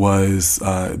 was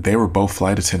they were both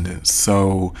flight attendants,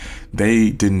 so they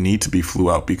didn't need to be flew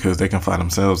out because they can fly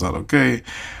themselves out. Okay.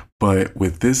 But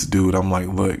with this dude, I'm like,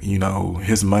 look,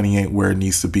 his money ain't where it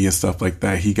needs to be and stuff like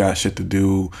that. He got shit to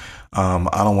do. I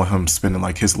don't want him spending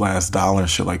like his last dollar and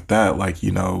shit like that. Like,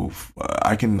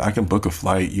 I can book a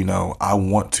flight. I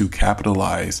want to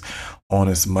capitalize on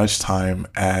as much time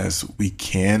as we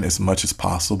can, as much as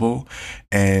possible.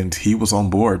 And he was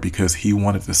on board because he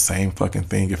wanted the same fucking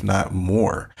thing, if not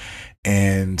more.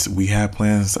 And we had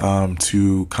plans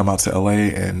to come out to LA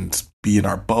and be in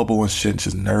our bubble and shit,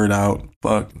 just nerd out,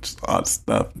 fuck, just odd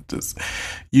stuff, just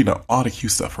all the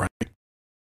cute stuff, right?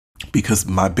 Because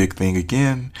my big thing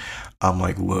again, I'm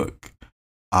like, look,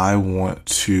 I want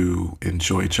to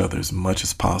enjoy each other as much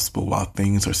as possible while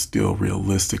things are still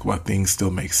realistic, while things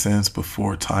still make sense,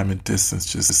 before time and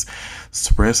distance just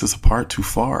spreads us apart too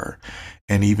far.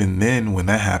 And even then, when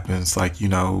that happens, like,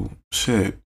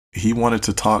 shit, he wanted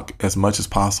to talk as much as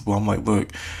possible. I'm like,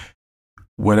 look,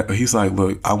 he's like,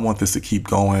 look, I want this to keep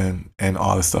going and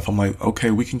all this stuff. I'm like,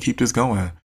 okay, we can keep this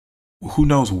going. Who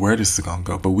knows where this is going to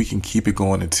go, but we can keep it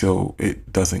going until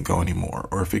it doesn't go anymore.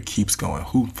 Or if it keeps going,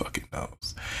 who fucking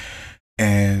knows?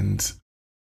 And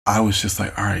I was just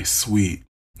like, all right, sweet.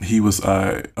 He was,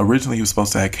 originally he was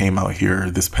supposed to have came out here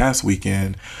this past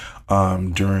weekend,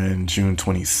 during June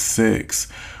 26th,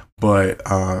 but,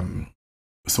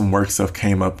 some work stuff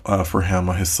came up for him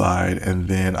on his side. And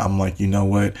then I'm like, you know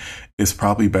what? It's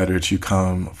probably better that you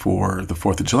come for the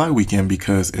 4th of July weekend,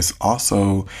 because it's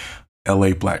also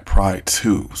LA Black Pride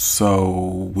too.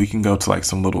 So we can go to like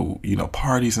some little,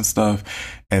 parties and stuff,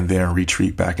 and then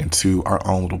retreat back into our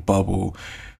own little bubble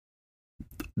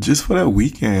just for that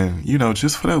weekend,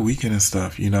 and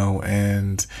stuff,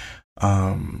 and,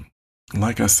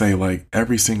 like I say, like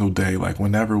every single day, like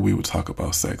whenever we would talk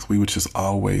about sex, we would just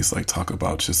always like talk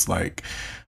about just like,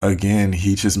 again,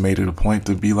 he just made it a point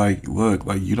to be like, look,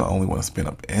 like you don't only want to spend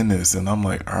up in this. And I'm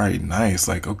like, all right, nice.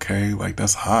 Like, okay, like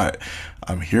that's hot.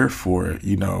 I'm here for it.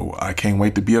 I can't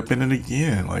wait to be up in it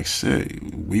again. Like shit,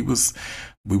 we was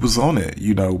on it,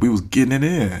 we was getting it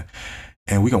in,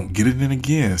 and we gonna get it in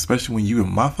again, especially when you in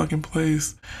my fucking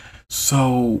place.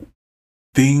 So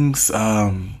things,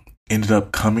 ended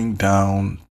up coming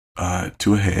down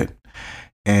to a head,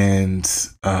 and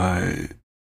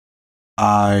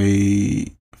I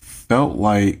felt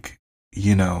like,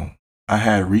 I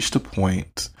had reached a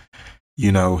point,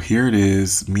 here it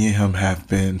is. Me and him have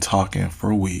been talking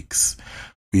for weeks.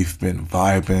 We've been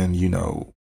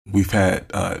vibing, we've had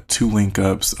 2 link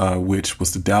ups, which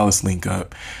was the Dallas link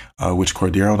up, which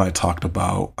Cordaro and I talked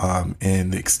about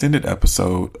in the extended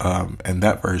episode, and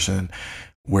that version,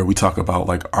 where we talk about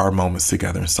like our moments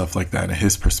together and stuff like that, and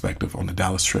his perspective on the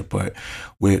Dallas trip. But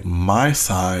with my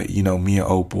side, me and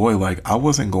old boy, like I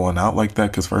wasn't going out like that,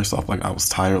 because first off, like I was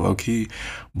tired, low key.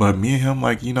 But me and him,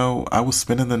 like, I was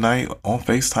spending the night on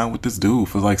FaceTime with this dude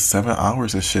for like 7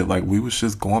 hours and shit. Like we was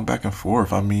just going back and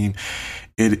forth. I mean,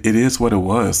 it is what it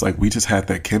was. Like we just had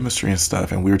that chemistry and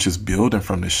stuff, and we were just building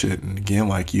from this shit. And again,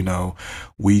 like,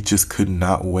 we just could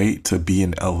not wait to be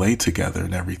in LA together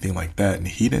and everything like that. And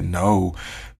he didn't know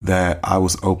that I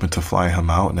was open to flying him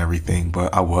out and everything,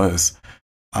 but I was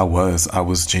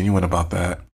genuine about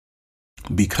that,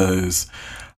 because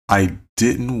I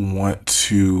didn't want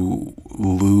to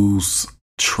lose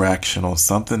traction on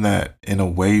something that in a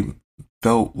way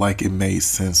felt like it made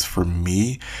sense for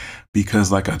me,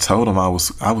 because like I told him, I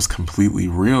was completely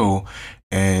real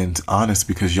and honest,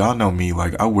 because y'all know me,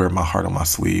 like I wear my heart on my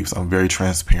sleeves. I'm very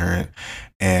transparent,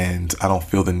 and I don't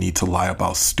feel the need to lie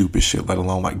about stupid shit, let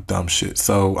alone like dumb shit.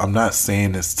 So I'm not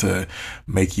saying this to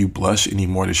make you blush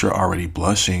anymore, that you're already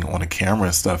blushing on a camera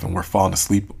and stuff, and we're falling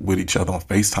asleep with each other on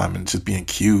FaceTime and just being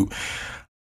cute.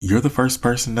 You're the first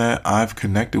person that I've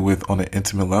connected with on an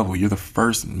intimate level. You're the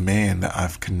first man that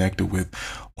I've connected with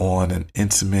on an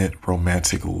intimate,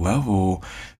 romantic level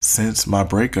since my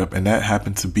breakup. And that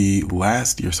happened to be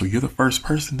last year. So you're the first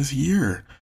person this year.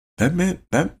 That meant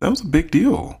that was a big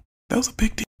deal. That was a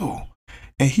big deal.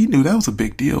 And he knew that was a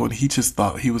big deal. And he just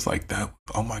thought, he was like, that,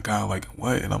 oh my God, like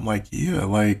what? And I'm like, yeah,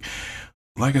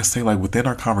 like I say, like within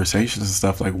our conversations and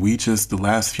stuff, like we just, the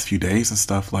last few days and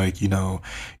stuff, like,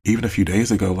 even a few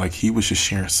days ago, like he was just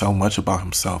sharing so much about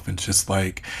himself, and just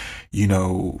like,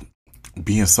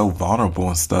 being so vulnerable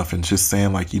and stuff, and just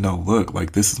saying like, look,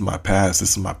 like, this is my past,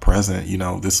 this is my present,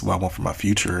 this is what I want for my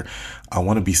future. I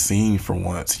want to be seen for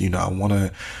once, I want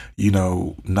to,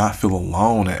 not feel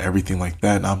alone and everything like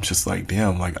that. And I'm just like,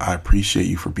 damn, like, I appreciate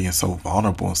you for being so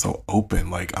vulnerable and so open.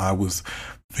 Like, I was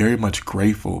very much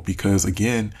grateful because,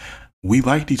 again, we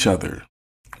liked each other.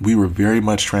 We were very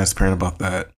much transparent about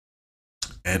that.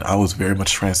 And I was very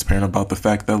much transparent about the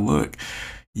fact that, look,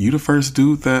 you the first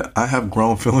dude that I have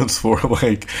grown feelings for,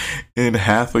 like, in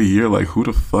half a year. Like, who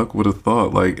the fuck would have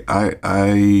thought? Like,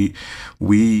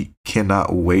 we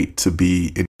cannot wait to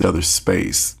be in each other's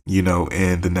space, in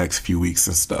the next few weeks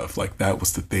and stuff. Like, that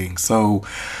was the thing. So,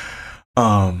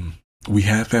 we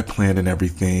had that plan and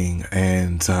everything.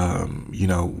 And,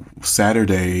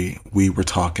 Saturday we were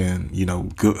talking,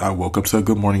 good. I woke up to a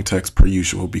good morning text per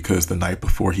usual because the night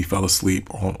before he fell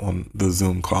asleep on the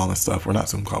Zoom call and stuff, or not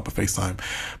Zoom call, but FaceTime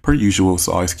per usual. It's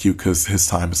always cute because his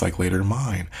time is like later than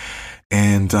mine.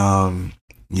 And,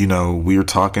 we were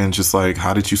talking just like,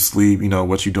 how did you sleep?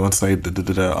 What you doing today?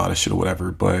 All that shit or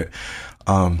whatever. But,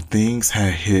 things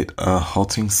had hit a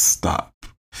halting stop.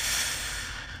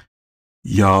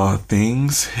 Y'all,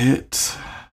 things hit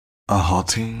a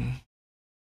halting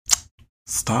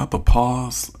stop, a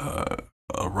pause, a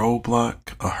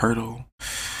roadblock, a hurdle.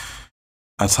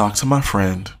 I talked to my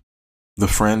friend, the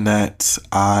friend that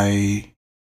I,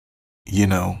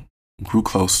 grew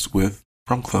close with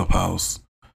from Clubhouse.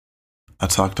 I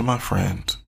talked to my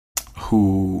friend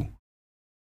who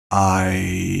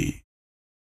I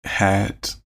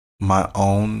had my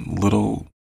own little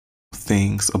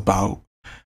things about.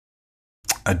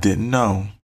 I didn't know,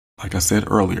 like I said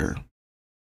earlier,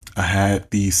 I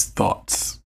had these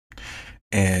thoughts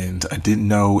and I didn't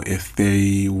know if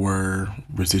they were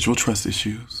residual trust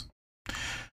issues.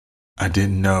 I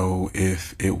didn't know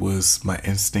if it was my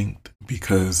instinct,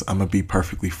 because I'm going to be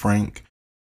perfectly frank,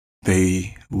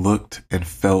 they looked and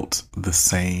felt the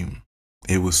same.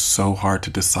 It was so hard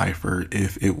to decipher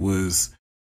if it was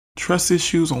trust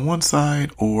issues on one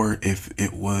side or if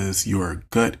it was your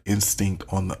gut instinct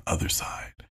on the other side.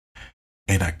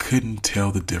 And I couldn't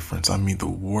tell the difference. I mean, the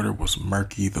water was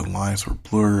murky, the lines were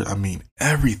blurred. I mean,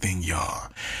 everything, y'all.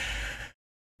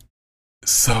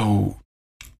 So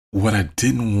what I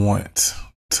didn't want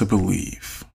to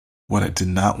believe, what I did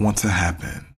not want to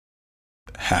happen,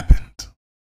 happened.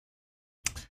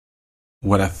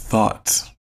 What I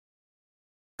thought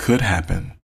could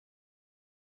happen,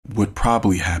 would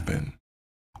probably happen,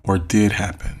 or did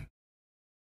happen,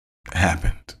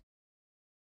 happened.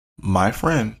 My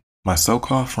friend, my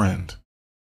so-called friend,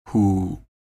 who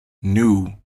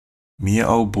knew me and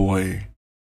old boy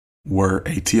were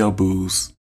ATL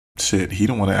boos. Shit, he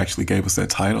the one that actually gave us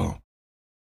that title.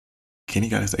 Kenny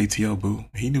got his ATL boo.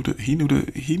 He knew the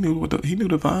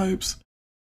vibes.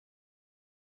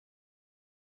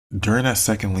 During that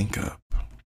second link up,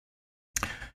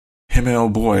 him and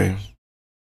old boy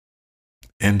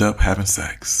end up having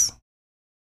sex.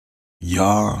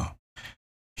 Y'all,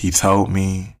 he told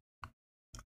me,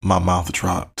 my mouth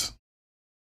dropped.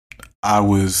 I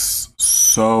was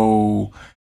so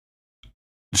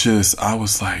I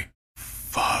was like,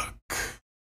 fuck.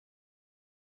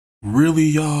 Really,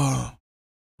 y'all?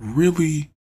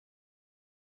 Really?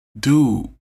 Dude,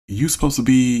 you supposed to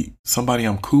be somebody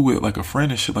I'm cool with, like a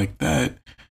friend and shit like that.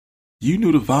 You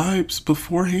knew the vibes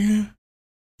beforehand?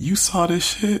 You saw this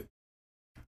shit?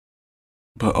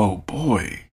 But oh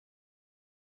boy,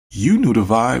 you knew the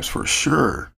vibes for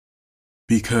sure.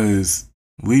 Because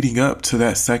leading up to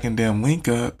that second damn link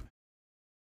up,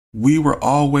 we were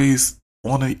always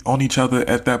on each other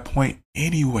at that point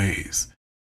anyways.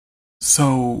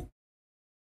 So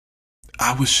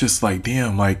I was just like,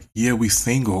 damn, like, yeah, we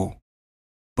single,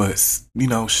 but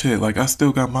shit, like, I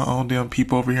still got my own damn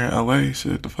people over here in LA.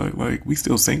 Shit, the fuck, like, we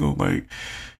still single, like,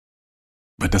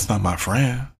 but that's not my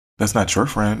friend. That's not your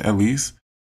friend, at least.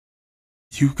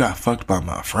 You got fucked by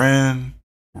my friend.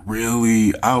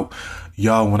 Really?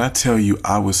 Y'all, when I tell you,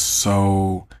 I was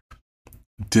so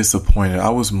disappointed. I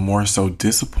was more so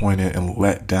disappointed and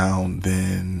let down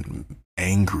than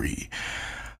angry.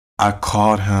 I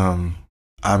called him.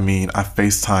 I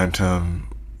FaceTimed him.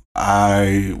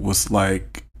 I was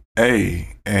like,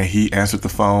 hey, and he answered the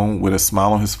phone with a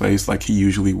smile on his face like he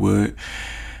usually would.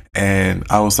 And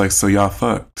I was like, so y'all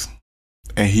fucked?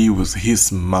 And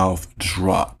his mouth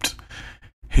dropped.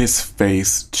 His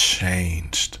face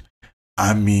changed.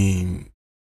 I mean,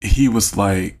 he was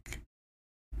like,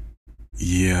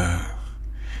 yeah.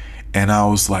 And I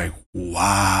was like,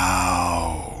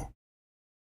 wow.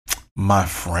 My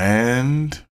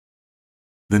friend,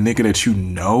 the nigga that you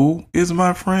know is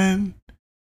my friend,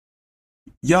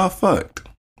 y'all fucked.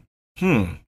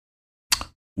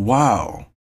 Wow.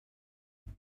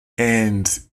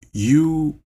 And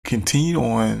you continued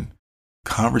on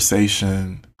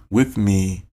conversation with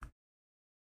me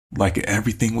like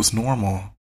everything was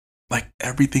normal. Like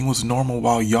everything was normal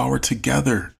while y'all were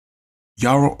together.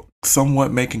 Y'all were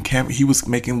somewhat making he was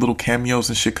making little cameos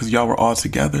and shit because y'all were all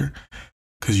together.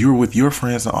 Because you were with your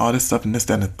friends and all this stuff and this,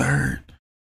 that, and the third.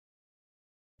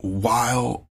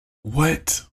 While,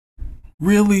 what?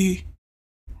 Really?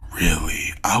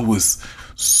 Really? I was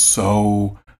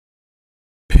so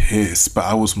pissed, but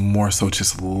I was more so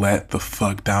just let the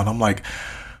fuck down. I'm like,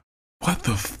 what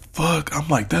the fuck? I'm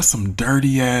like, that's some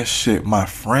dirty ass shit, my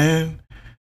friend.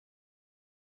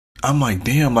 I'm like,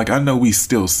 damn, like I know we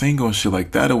still single and shit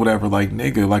like that or whatever. Like,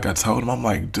 nigga, like I told him, I'm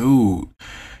like, dude,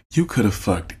 you could have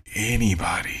fucked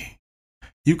anybody.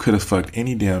 You could have fucked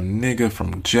any damn nigga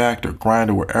from Jacked or Grind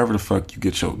or wherever the fuck you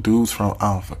get your dudes from.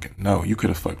 I don't fucking know. You could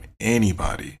have fucked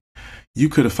anybody. You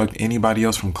could have fucked anybody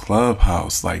else from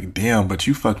Clubhouse. Like, damn, but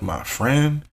you fucked my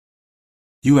friend?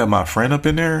 You let my friend up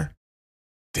in there?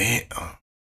 Damn.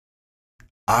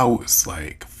 I was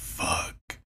like, fuck.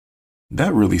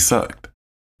 That really sucked.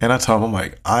 And I told him, I'm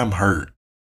like, I'm hurt.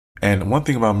 And one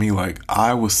thing about me, like,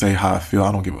 I will say how I feel.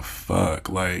 I don't give a fuck.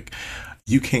 Like,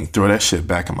 you can't throw that shit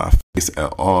back in my face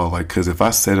at all. Like, because if I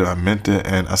said it, I meant it.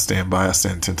 And I stand by, I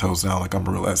stand 10 toes down. Like, I'm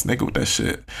a real ass nigga with that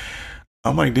shit.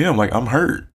 I'm like, damn, like, I'm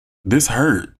hurt. This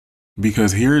hurt.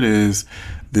 Because here it is,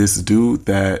 this dude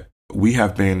that we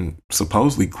have been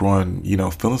supposedly growing, you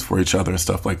know, feelings for each other and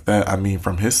stuff like that. I mean,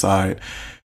 from his side,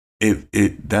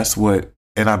 that's what,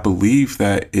 and I believe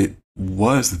that it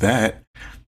was that.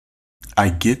 I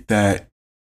get that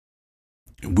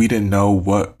we didn't know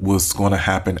what was going to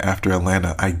happen after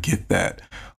Atlanta. I get that.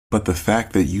 But the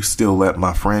fact that you still let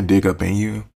my friend dig up in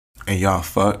you and y'all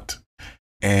fucked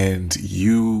and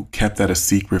you kept that a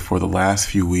secret for the last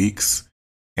few weeks,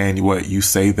 and what you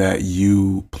say that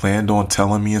you planned on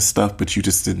telling me and stuff, but you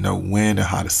just didn't know when and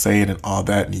how to say it and all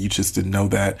that, and you just didn't know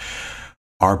that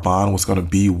our bond was going to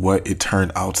be what it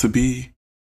turned out to be.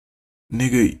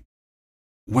 Nigga,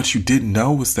 what you didn't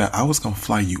know was that I was going to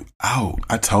fly you out.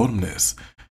 I told him this.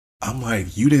 I'm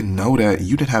like, you didn't know that.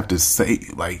 You didn't have to say,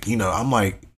 like, you know, I'm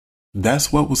like,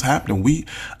 that's what was happening.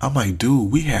 I'm like,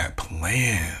 dude, we had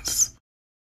plans.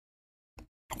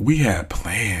 We had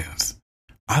plans.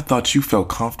 I thought you felt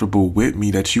comfortable with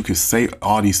me that you could say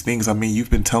all these things. I mean, you've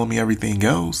been telling me everything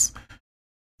else.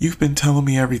 You've been telling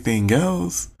me everything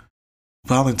else.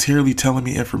 Voluntarily telling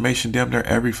me information damn near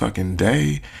every fucking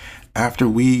day. After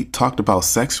we talked about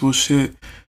sexual shit,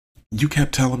 you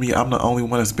kept telling me I'm the only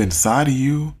one that's been inside of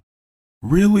you.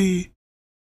 Really?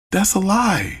 That's a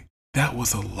lie. That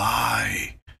was a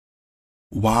lie.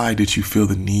 Why did you feel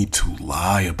the need to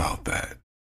lie about that?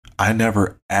 I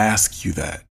never asked you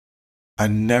that. I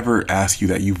never asked you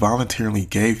that. You voluntarily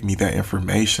gave me that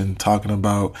information talking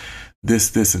about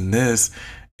this, and this,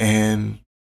 and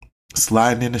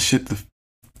sliding into shit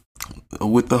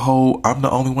with the whole I'm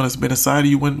the only one that's been inside of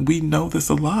you when we know this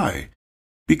a lie.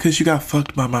 Because you got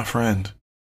fucked by my friend.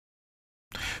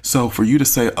 So for you to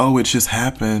say, oh, it just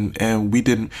happened and we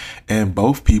didn't, and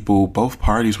both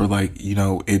parties were like, you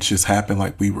know, it just happened,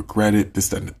 like we regret it, this,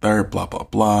 that, and the third, blah, blah,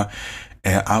 blah.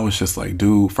 And I was just like,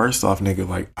 dude, first off, nigga,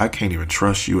 like I can't even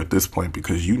trust you at this point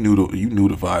because you knew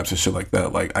the vibes and shit like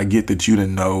that. Like I get that you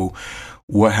didn't know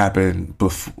what happened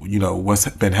before, you know, what's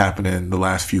been happening the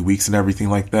last few weeks and everything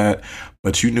like that.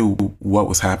 But you knew what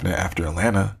was happening after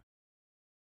Atlanta.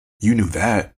 You knew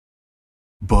that.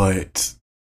 But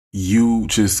you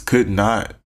just could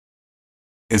not.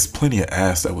 It's plenty of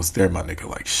ass that was there, my nigga.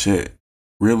 Like, shit.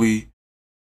 Really?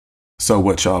 So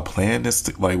what y'all planned is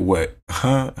to, like, what?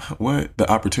 Huh? What? The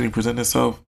opportunity presented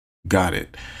itself? Got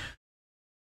it.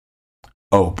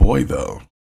 Oh boy, though.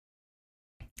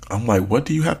 I'm like, what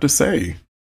do you have to say?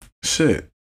 Shit.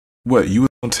 What, you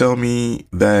gonna tell me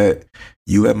that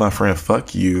you let my friend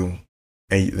fuck you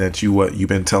and that you've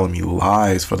been telling me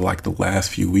lies for like the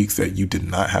last few weeks that you did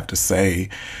not have to say.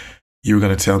 You were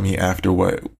going to tell me after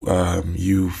what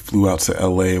you flew out to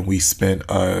LA and we spent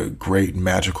a great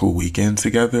magical weekend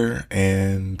together.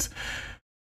 And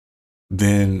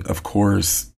then, of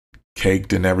course,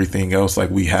 caked and everything else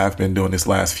like we have been doing this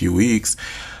last few weeks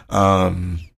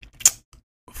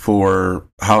for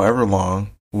however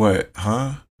long. What,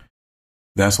 huh?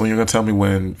 That's when you're going to tell me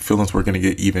when feelings were going to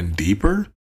get even deeper?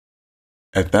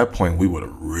 At that point, we would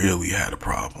have really had a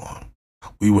problem.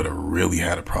 We would have really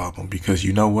had a problem because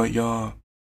you know what, y'all?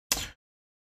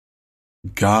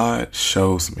 God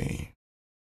shows me.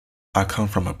 I come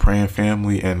from a praying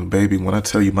family, and baby, when I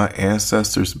tell you my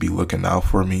ancestors be looking out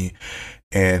for me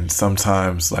And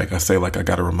sometimes, like I say, like I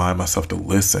got to remind myself to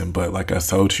listen. But like I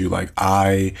told you, like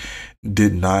I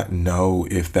did not know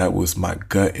if that was my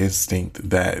gut instinct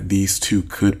that these two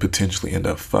could potentially end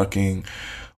up fucking,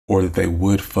 or that they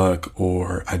would fuck,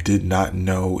 or I did not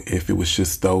know if it was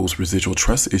just those residual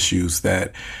trust issues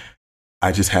that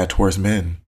I just had towards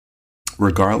men.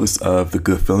 Regardless of the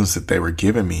good feelings that they were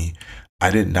giving me,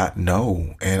 I did not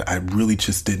know. And I really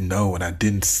just didn't know. And I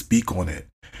didn't speak on it.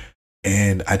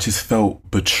 And I just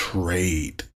felt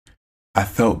betrayed. I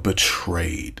felt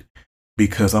betrayed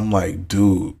because I'm like,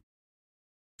 dude,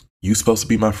 you supposed to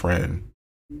be my friend.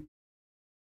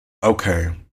 Okay.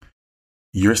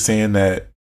 You're saying that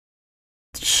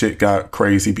shit got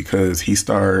crazy because he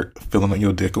started feeling on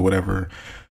your dick or whatever.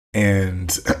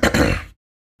 And,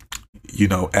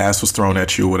 ass was thrown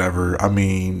at you or whatever. I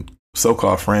mean,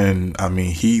 so-called friend, I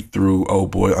mean, he threw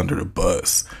old boy under the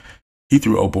bus.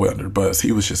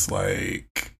 He was just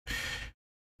like,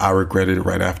 I regretted it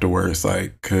right afterwards,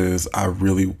 like, cause I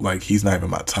really, like, he's not even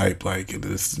my type, like,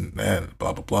 this and that,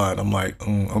 blah, blah, blah. And I'm like,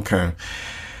 okay.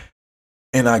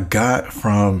 And I got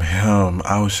from him,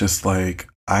 I was just like,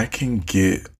 I can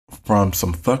get from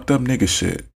some fucked up nigga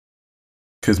shit.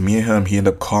 Cause me and him, he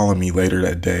ended up calling me later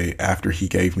that day after he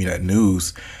gave me that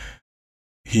news.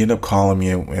 He ended up calling me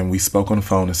and we spoke on the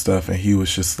phone and stuff. And he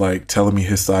was just like telling me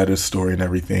his side of the story and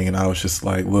everything. And I was just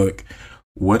like, look,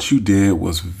 what you did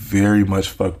was very much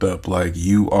fucked up. Like,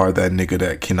 you are that nigga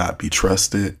that cannot be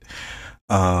trusted.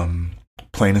 Plain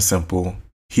and simple.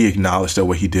 He acknowledged that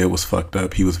what he did was fucked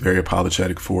up. He was very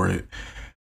apologetic for it.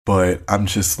 But I'm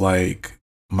just like,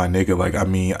 my nigga, like, I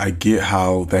mean, I get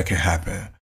how that can happen.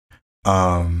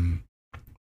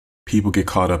 People get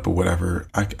caught up or whatever.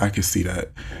 I can see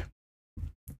that.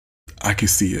 I can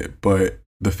see it. But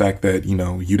the fact that, you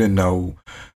didn't know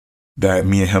that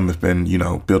me and him have been,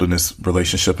 building this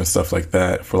relationship and stuff like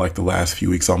that for like the last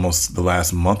few weeks, almost the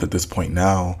last month at this point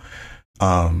now.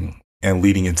 And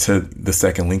leading into the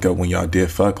second link up when y'all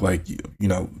did fuck, like,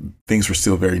 things were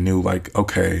still very new. Like,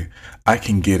 okay, I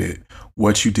can get it.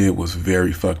 What you did was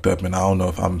very fucked up. And I don't know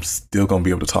if I'm still going to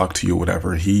be able to talk to you or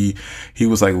whatever. He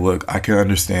was like, look, I can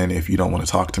understand if you don't want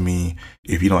to talk to me,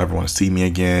 if you don't ever want to see me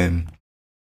again.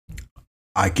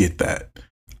 I get that.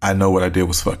 I know what I did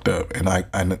was fucked up, and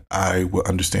I will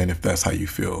understand if that's how you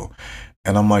feel.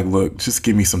 And I'm like, look, just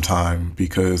give me some time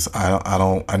because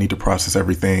I need to process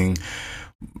everything.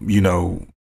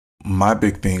 My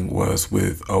big thing was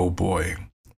with oh boy,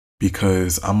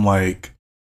 because I'm like,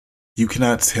 you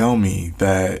cannot tell me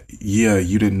that, yeah,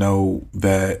 you didn't know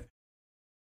that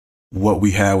what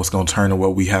we had was going to turn to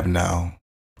what we have now.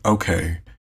 Okay.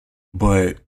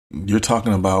 But you're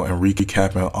talking about and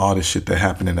recapping all the shit that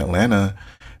happened in Atlanta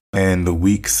and the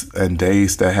weeks and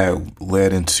days that had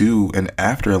led into and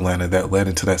after Atlanta that led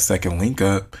into that second link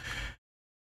up.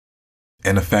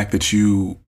 And the fact that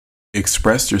you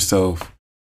expressed yourself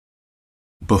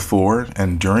before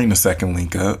and during the second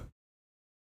link up,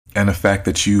 and the fact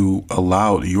that you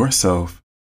allowed yourself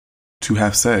to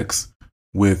have sex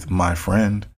with my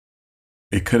friend,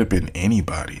 it could have been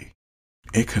anybody.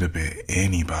 It could have been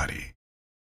anybody.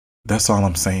 That's all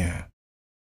I'm saying.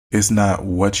 It's not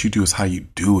what you do, it's how you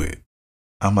do it.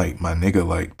 I'm like, my nigga,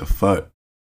 like, the fuck?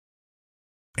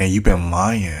 And you've been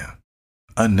lying.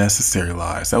 Unnecessary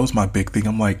lies. That was my big thing.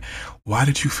 I'm like, why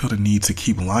did you feel the need to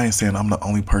keep lying, saying I'm the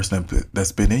only person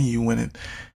that's been in you when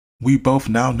we both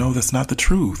now know that's not the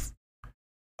truth?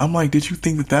 I'm like, did you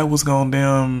think that was going to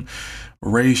damn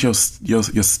raise your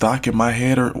stock in my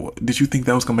head? Or did you think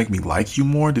that was going to make me like you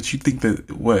more? Did you think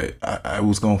that I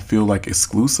was going to feel like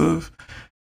exclusive?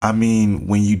 I mean,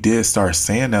 when you did start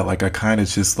saying that, like, I kind of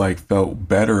just like felt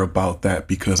better about that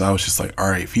because I was just like, all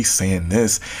right, if he's saying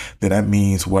this, then that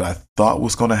means what I thought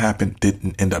was going to happen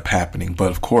didn't end up happening.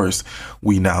 But of course,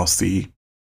 we now see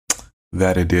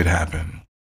that it did happen.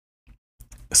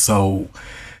 So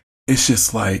it's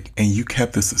just like, and you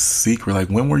kept this a secret. Like,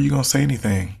 when were you going to say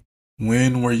anything?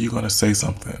 When were you going to say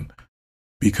something?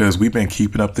 Because we've been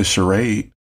keeping up this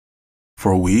charade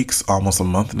for weeks, almost a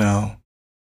month now.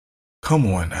 Come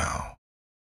on now.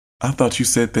 I thought you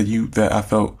said that I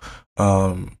felt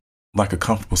like a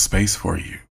comfortable space for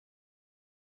you.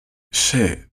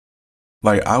 Shit.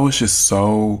 Like, I was just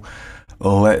so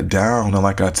let down. And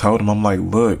like I told him, I'm like,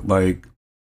 look, like,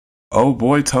 oh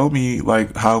boy told me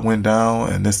like how it went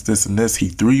down and this and this. He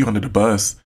threw you under the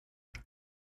bus.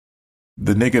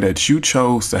 The nigga that you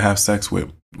chose to have sex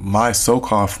with, my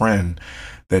so-called friend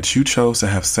that you chose to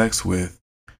have sex with,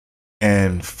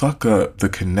 and fuck up the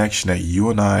connection that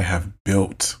you and I have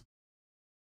built.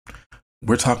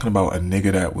 We're talking about a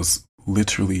nigga that was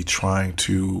literally trying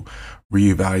to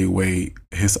reevaluate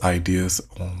his ideas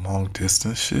on long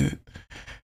distance shit,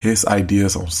 his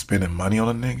ideas on spending money on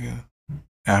a nigga.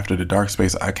 After the dark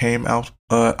space I came out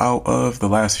of the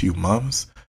last few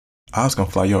months, I was gonna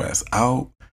fly your ass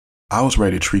out. I was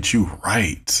ready to treat you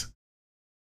right.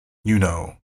 You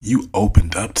know, you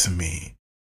opened up to me.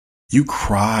 You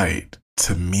cried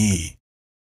to me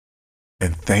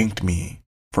and thanked me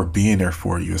for being there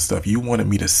for you and stuff. You wanted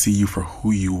me to see you for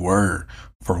who you were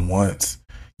for once.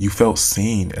 You felt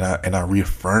seen, and I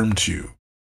reaffirmed you.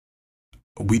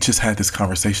 We just had this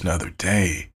conversation the other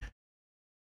day,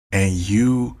 and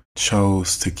you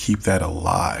chose to keep that a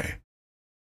lie.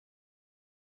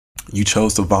 You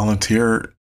chose to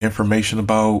volunteer information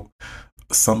about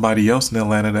somebody else in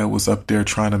Atlanta that was up there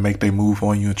trying to make their move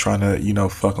on you and trying to, you know,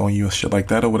 fuck on you and shit like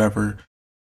that or whatever.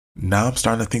 Now I'm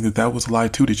starting to think that that was a lie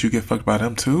too. Did you get fucked by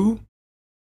them too?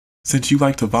 Since you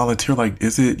like to volunteer, like,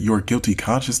 is it your guilty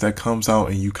conscience that comes out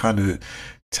and you kind of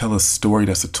tell a story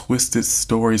that's a twisted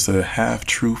story, it's a half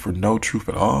truth or no truth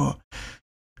at all?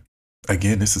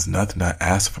 Again, this is nothing I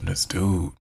asked from this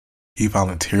dude. He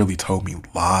voluntarily told me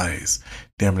lies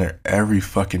damn near every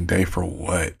fucking day. For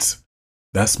what?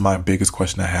 That's my biggest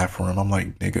question I have for him. I'm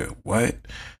like, nigga, what?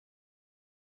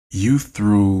 You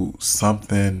threw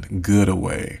something good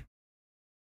away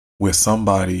with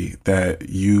somebody that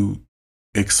you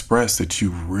expressed that you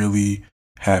really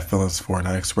had feelings for. And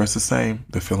I expressed the same.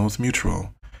 The feeling was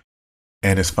mutual.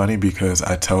 And it's funny because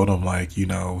I told him, like, you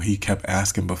know, he kept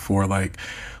asking before, like,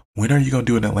 when are you going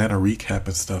to do an Atlanta recap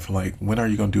and stuff? And like, when are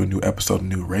you going to do a new episode of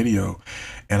New Radio?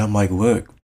 And I'm like,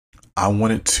 look, I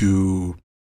wanted to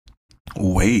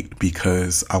wait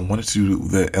because I wanted to do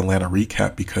the Atlanta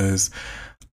recap because,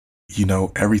 you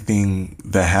know, everything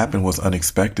that happened was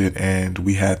unexpected. And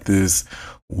we had this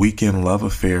weekend love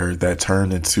affair that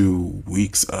turned into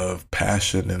weeks of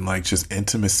passion and like just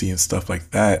intimacy and stuff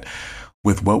like that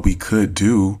with what we could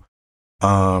do.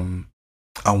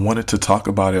 I wanted to talk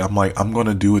about it. I'm like, I'm going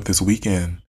to do it this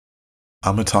weekend.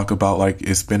 I'm going to talk about, like,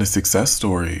 it's been a success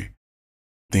story.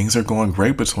 Things are going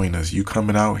great between us. You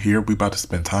coming out here, we about to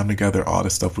spend time together, all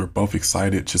this stuff. We're both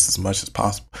excited just as much as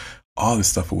possible, all this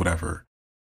stuff or whatever.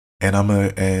 And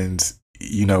and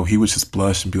you know, he would just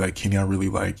blush and be like, Kenny, I really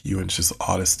like you, and just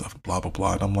all this stuff, blah, blah,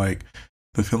 blah. And I'm like,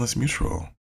 the feeling's mutual.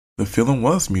 The feeling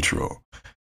was mutual.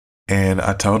 And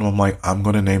I told him, I'm like, I'm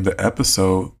going to name the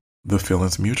episode The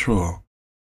Feeling's Mutual.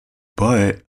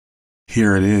 But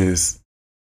here it is,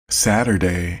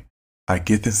 Saturday, I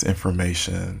get this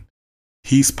information.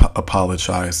 He's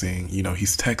apologizing. You know,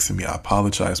 he's texting me, I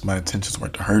apologize. My intentions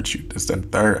weren't to hurt you. This and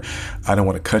third. I don't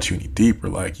want to cut you any deeper.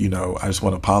 Like, you know, I just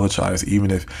want to apologize, even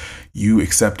if you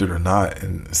accept it or not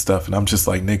and stuff. And I'm just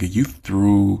like, nigga, you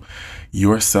threw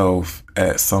yourself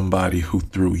at somebody who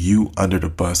threw you under the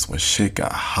bus when shit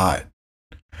got hot.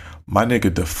 My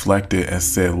nigga deflected and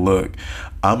said, look,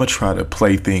 I'm going to try to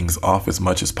play things off as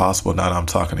much as possible. Now that I'm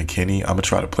talking to Kenny, I'm going to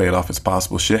try to play it off as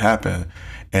possible. Shit happened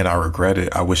and I regret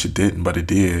it. I wish it didn't, but it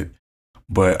did.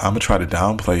 But I'm going to try to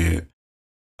downplay it.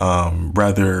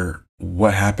 Rather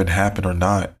what happened or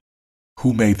not,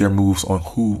 who made their moves on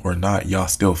who or not, y'all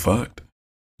still fucked.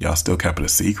 Y'all still kept it a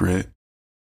secret.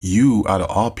 You, out of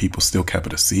all people, still kept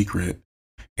it a secret.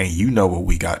 And you know what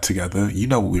we got together. You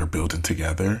know what we were building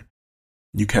together.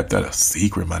 You kept that a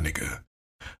secret, my nigga.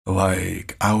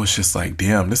 Like, I was just like,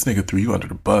 damn, this nigga threw you under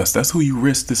the bus. That's who you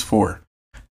risked this for.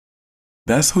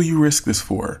 That's who you risked this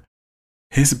for.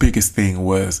 His biggest thing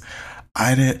was,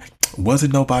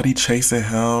 wasn't nobody chasing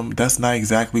him. That's not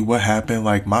exactly what happened.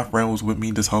 Like, my friend was with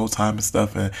me this whole time and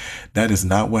stuff, and that is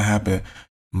not what happened.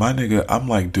 My nigga, I'm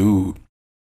like, dude,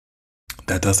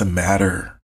 that doesn't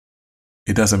matter.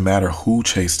 It doesn't matter who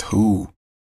chased who.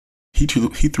 He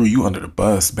threw you under the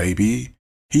bus, baby.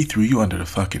 He threw you under the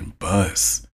fucking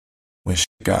bus when shit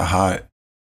got hot.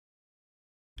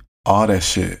 All that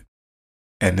shit.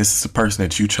 And this is the person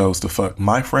that you chose to fuck.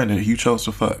 My friend that you chose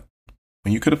to fuck.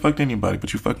 When you could have fucked anybody,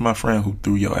 but you fucked my friend who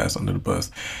threw your ass under the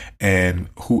bus. And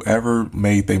whoever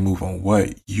made they move on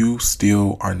what, you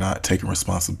still are not taking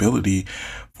responsibility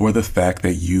for the fact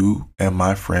that you and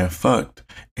my friend fucked.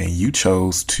 And you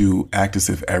chose to act as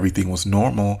if everything was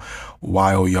normal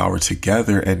while y'all were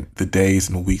together and the days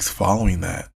and the weeks following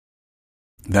that.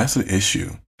 That's an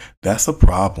issue. That's a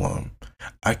problem.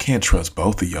 I can't trust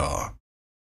both of y'all.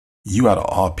 You out of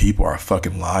all people are a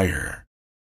fucking liar.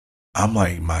 I'm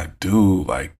like, my dude,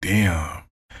 like, damn.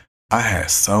 I had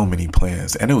so many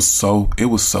plans and it was so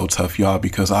tough, y'all,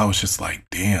 because I was just like,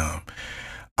 damn.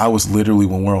 I was literally,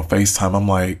 when we're on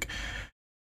FaceTime,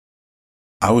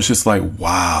 I was just like,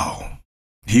 wow.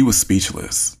 He was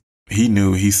speechless. he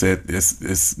knew. He said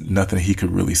it's nothing he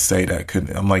could really say that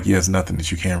couldn't. I'm like, yeah, it's nothing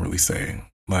that you can't really say.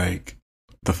 Like,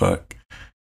 the fuck.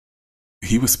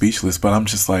 He was speechless, but I'm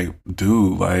just like,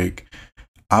 dude, like,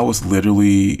 I was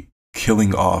literally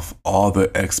killing off all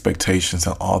the expectations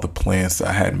and all the plans that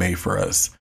I had made for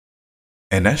us.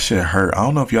 And that shit hurt. I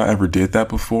don't know if y'all ever did that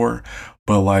before,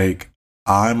 but like,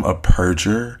 I'm a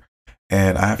purger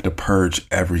and I have to purge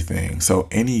everything. So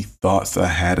any thoughts that I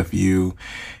had of you,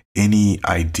 any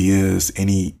ideas,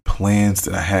 any plans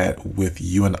that I had with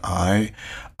you and I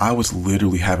was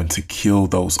literally having to kill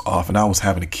those off, and I was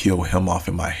having to kill him off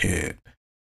in my head.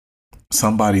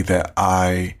 Somebody that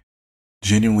I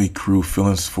genuinely grew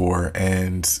feelings for,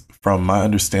 and from my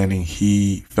understanding,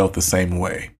 he felt the same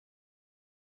way.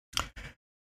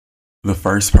 The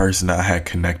first person I had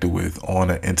connected with on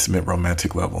an intimate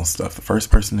romantic level and stuff, the first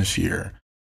person this year,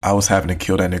 I was having to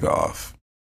kill that nigga off.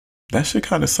 That shit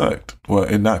kind of sucked. Well,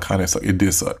 it not kind of sucked. It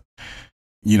did suck.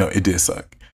 It did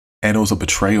suck. And it was a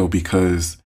betrayal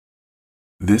because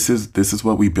this is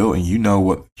what we built, and you know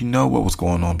what was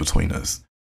going on between us.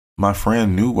 My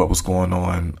friend knew what was going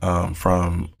on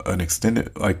from an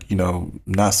extended,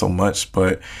 not so much,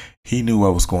 but he knew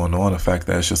what was going on. The fact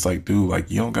that it's just like, dude,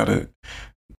 like, you don't gotta.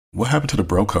 What happened to the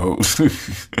bro code?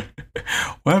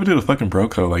 What happened to the fucking bro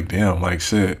code? Like, damn, like,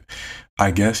 shit.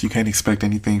 I guess you can't expect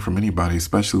anything from anybody,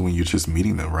 especially when you're just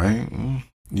meeting them, right?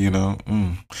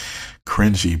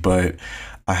 Cringy. But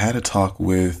I had a talk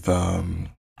with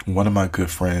one of my good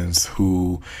friends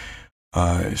who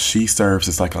she serves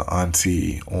as like an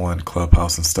auntie on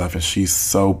Clubhouse and stuff, and she's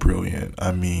so brilliant.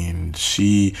 I mean,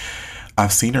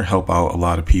 I've seen her help out a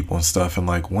lot of people and stuff. And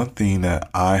like, one thing that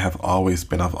I've always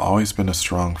been a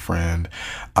strong friend.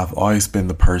 I've always been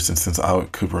the person since I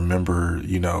could remember,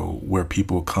 where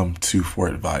people come to for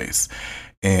advice.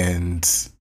 And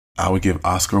I would give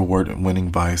Oscar award winning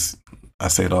advice. I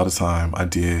say it all the time. I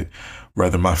did,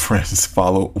 whether my friends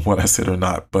follow what I said or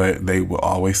not, but they will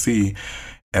always see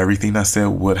everything I said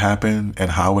would happen and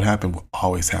how it would happen will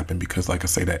always happen, because like I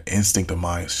say, that instinct of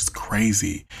mine is just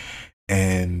crazy.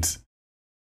 And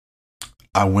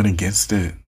I went against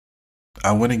it.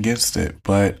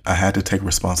 But I had to take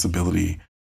responsibility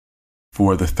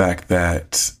for the fact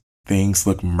that things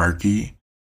look murky.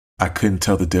 I couldn't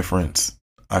tell the difference.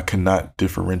 I could not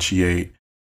differentiate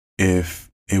if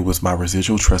it was my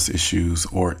residual trust issues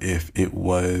or if it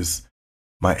was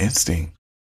my instinct,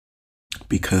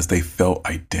 because they felt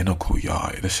identical,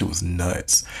 y'all. That shit was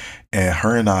nuts. And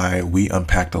her and I, we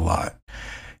unpacked a lot.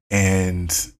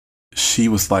 And she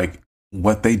was like,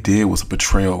 what they did was a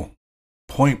betrayal,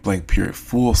 point blank, period,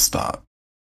 full stop.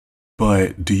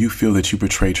 But do you feel that you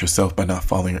betrayed yourself by not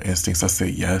following your instincts? I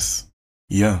said, yes.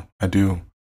 Yeah, I do.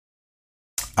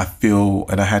 I feel,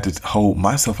 and I had to hold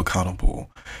myself accountable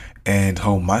and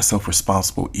hold myself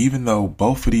responsible, even though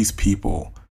both of these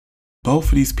people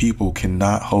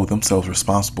cannot hold themselves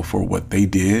responsible for what they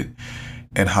did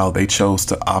and how they chose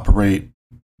to operate.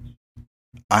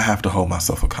 I have to hold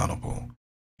myself accountable.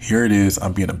 Here it is,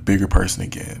 I'm being a bigger person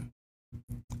again.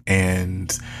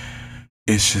 And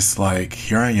it's just like,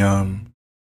 here I am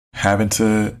having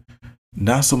to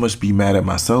not so much be mad at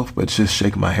myself, but just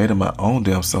shake my head at my own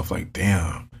damn self like,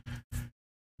 damn,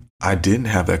 I didn't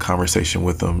have that conversation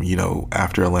with them,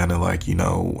 after Atlanta, like,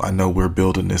 I know we're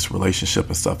building this relationship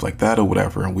and stuff like that or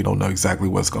whatever, and we don't know exactly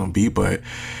what it's going to be, but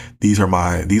these are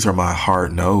my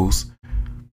hard no's.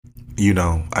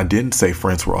 I didn't say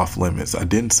friends were off limits. I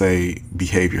didn't say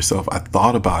behave yourself. I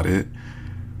thought about it.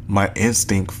 My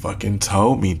instinct fucking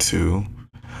told me to,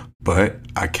 but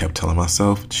I kept telling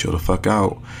myself, chill the fuck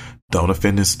out. Don't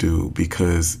offend this dude,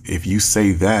 because if you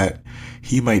say that,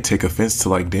 he might take offense to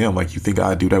like, damn, like, you think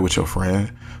I'd do that with your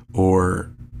friend? Or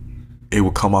it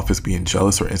will come off as being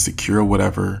jealous or insecure or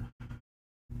whatever.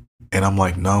 And I'm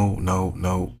like, no,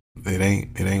 it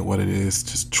ain't what it is.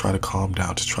 Just try to calm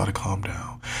down.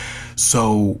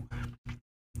 So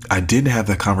I didn't have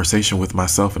that conversation with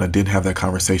myself, and I didn't have that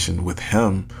conversation with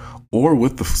him or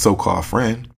with the so-called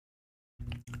friend,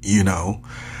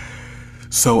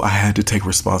 So I had to take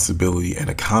responsibility and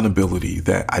accountability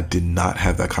that I did not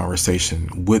have that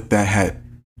conversation. Would that had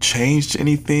changed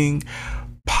anything?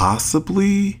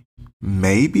 Possibly,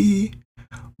 maybe.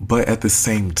 But at the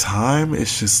same time,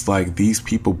 it's just like, these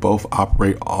people both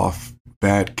operate off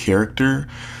bad character.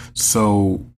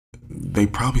 So they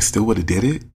probably still would have did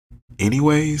it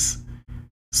anyways.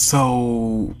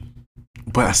 So,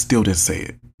 but I still didn't say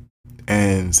it.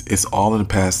 And it's all in the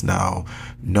past now.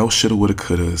 No shoulda, woulda,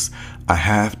 couldas. I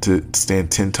have to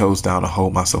stand 10 toes down and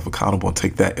hold myself accountable and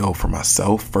take that L for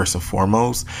myself first and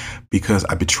foremost, because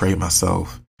I betrayed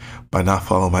myself by not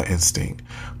following my instinct,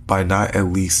 by not at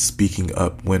least speaking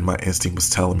up when my instinct was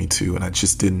telling me to. And I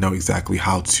just didn't know exactly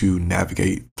how to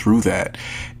navigate through that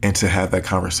and to have that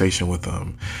conversation with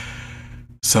them.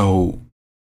 So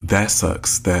that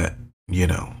sucks that,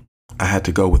 I had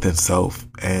to go within self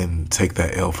and take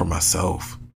that L for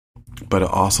myself. But it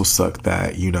also sucked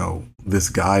that, this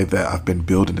guy that I've been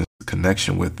building this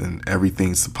connection with and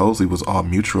everything supposedly was all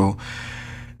mutual,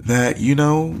 that,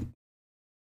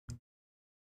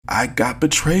 I got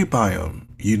betrayed by him,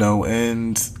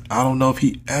 and I don't know if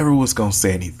he ever was going to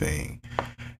say anything.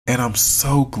 And I'm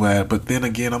so glad. But then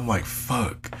again, I'm like,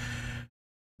 fuck.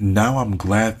 Now I'm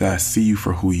glad that I see you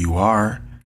for who you are.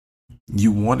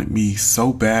 You wanted me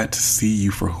so bad to see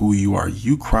you for who you are.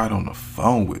 You cried on the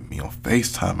phone with me on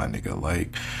FaceTime, my nigga.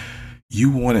 Like, you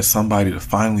wanted somebody to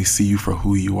finally see you for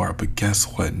who you are. But guess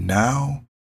what? Now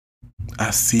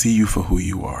I see you for who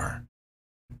you are.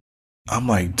 I'm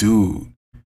like, dude,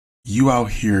 you out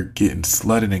here getting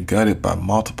slutted and gutted by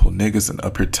multiple niggas and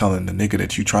up here telling the nigga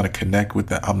that you trying to connect with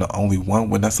that I'm the only one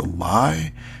when that's a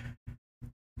lie?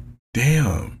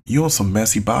 Damn, you on some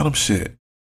messy bottom shit.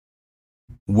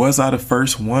 Was I the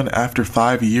first one after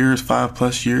 5 years,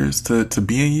 5+ years to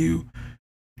be in you?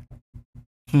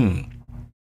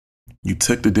 You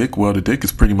took the dick. Well, the dick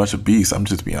is pretty much a beast. I'm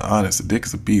just being honest. The dick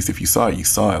is a beast. If you saw it, you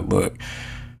saw it. Look,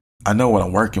 I know what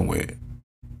I'm working with.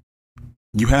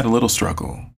 You had a little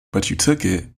struggle, but you took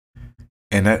it.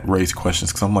 And that raised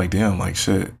questions because I'm like, damn, like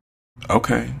shit.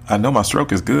 Okay, I know my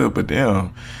stroke is good, but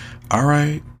damn. All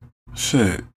right,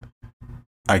 shit.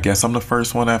 I guess I'm the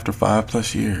first one after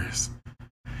 5+ years.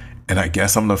 And I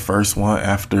guess I'm the first one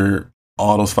after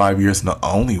all those 5 years and the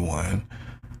only one.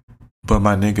 But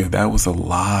my nigga, that was a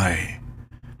lie.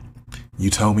 You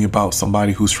told me about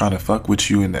somebody who's trying to fuck with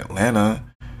you in Atlanta.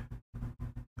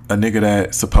 A nigga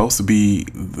that's supposed to be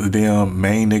the damn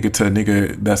main nigga to a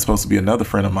nigga that's supposed to be another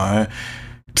friend of mine.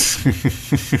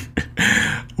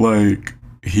 Like,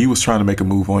 he was trying to make a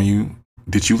move on you.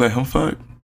 Did you let him fuck?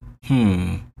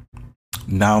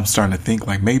 Now I'm starting to think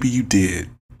like maybe you did.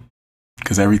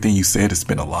 Because everything you said has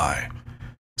been a lie.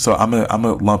 So I'm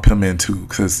gonna lump him in too,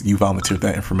 because you volunteered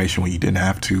that information when you didn't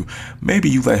have to. Maybe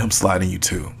you let him slide in you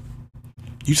too.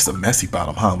 You just a messy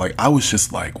bottom, huh? Like, I was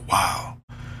just like, wow,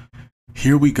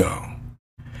 here we go.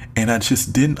 And I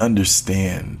just didn't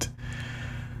understand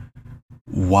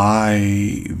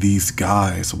why these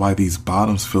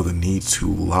bottoms feel the need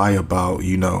to lie about,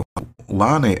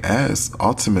 lie on their ass.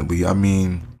 Ultimately, I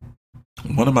mean,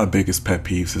 one of my biggest pet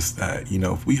peeves is that,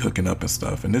 if we hooking up and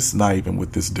stuff, and this is not even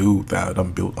with this dude that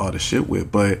I'm built all the shit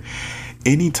with, but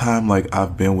anytime like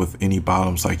I've been with any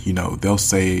bottoms, like, they'll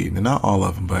say, and not all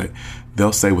of them, but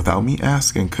they'll say without me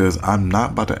asking, because I'm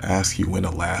not about to ask you when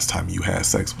the last time you had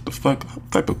sex. What the fuck?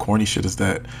 What type of corny shit is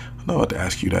that? I'm not about to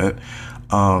ask you that.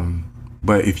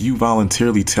 But if you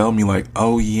voluntarily tell me like,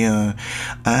 oh yeah,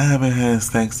 I haven't had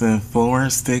sex in 4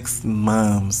 or 6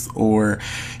 months, or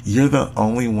you're the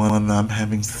only one that I'm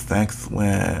having sex with,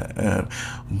 and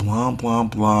blah, blah,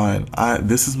 blah, and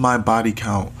this is my body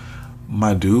count.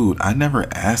 My dude, I never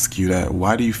ask you that.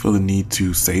 Why do you feel the need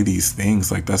to say these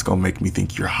things? Like, that's gonna make me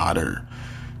think you're hotter.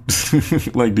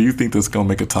 Like, do you think that's gonna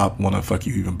make a top want to fuck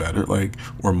you even better, like,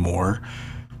 or more?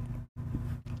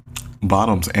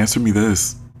 Bottoms, answer me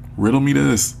this. Riddle me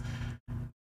this.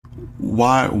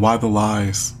 Why the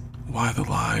lies? Why the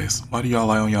lies? Why do y'all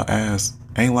lie on y'all ass?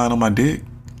 I ain't lying on my dick.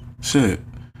 Shit.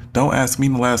 Don't ask me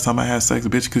the last time I had sex,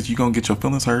 bitch, because you gonna get your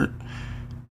feelings hurt.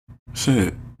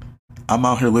 Shit. I'm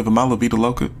out here living my La Vida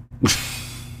Loca.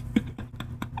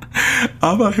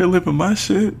 I'm out here living my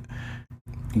shit.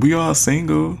 We all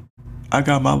single. I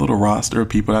got my little roster of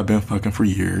people I've been fucking for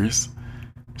years.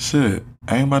 Shit.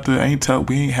 We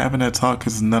ain't having that talk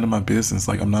because it's none of my business.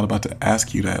 Like, I'm not about to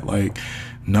ask you that. Like,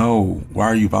 no, why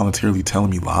are you voluntarily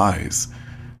telling me lies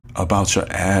about your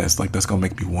ass? Like, that's gonna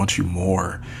make me want you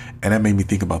more. And that made me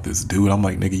think about this dude. I'm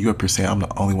like, nigga, you up here saying I'm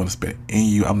the only one that's been in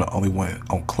you. I'm the only one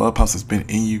on Clubhouse that's been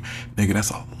in you. Nigga, that's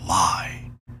a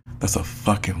lie. That's a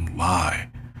fucking lie.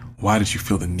 Why did you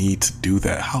feel the need to do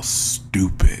that? How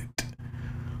stupid.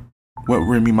 What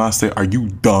Remy Ma say? Are you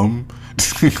dumb?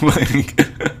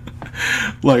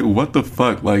 Like, what the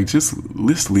fuck? Like, just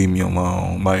leave me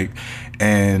alone. Like,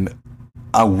 and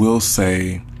I will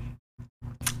say,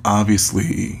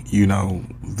 obviously,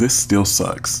 this still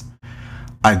sucks.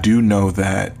 I do know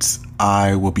that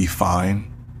I will be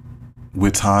fine.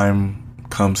 With time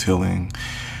comes healing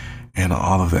and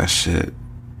all of that shit.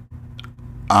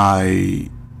 I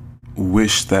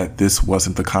wish that this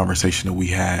wasn't the conversation that we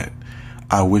had.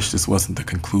 I wish this wasn't the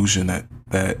conclusion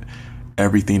that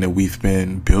everything that we've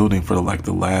been building for like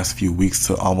the last few weeks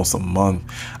to almost a month.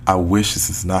 I wish this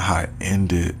is not how it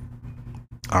ended.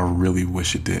 I really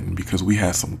wish it didn't, because we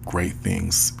had some great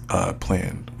things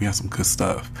planned. We had some good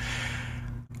stuff.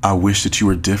 I wish that you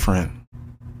were different.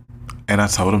 And I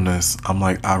told him this. I'm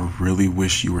like, I really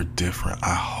wish you were different.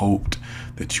 I hoped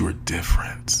that you were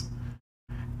different.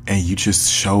 And you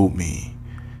just showed me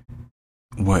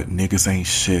what niggas ain't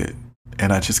shit.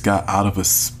 And I just got out of a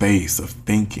space of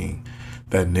thinking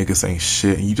that niggas ain't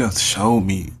shit. And you just showed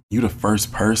me, you the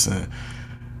first person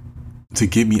to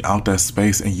get me out that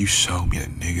space, and you showed me that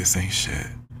niggas ain't shit.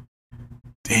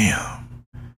 Damn.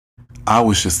 I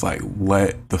was just like,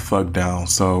 let the fuck down.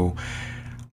 So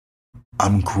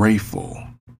I'm grateful,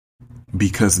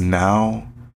 because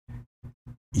now,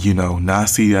 now I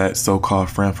see that so-called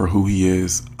friend for who he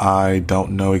is. I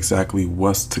don't know exactly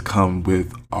what's to come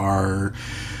with our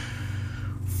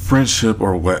friendship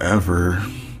or whatever.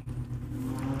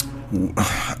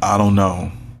 I don't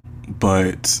know,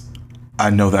 but I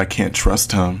know that I can't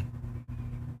trust him.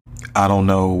 I don't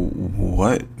know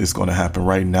what is going to happen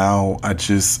right now. I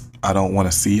don't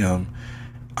want to see him.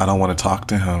 I don't want to talk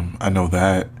to him. I know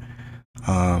that.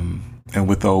 And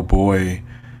with the old boy,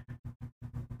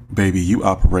 baby, you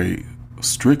operate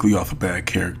strictly off a bad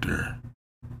character,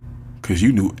 because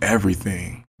you knew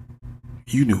everything.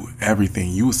 You knew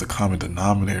everything. You was the common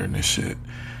denominator in this shit.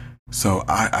 So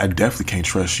I definitely can't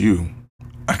trust you.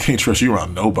 I can't trust you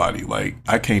around nobody. Like,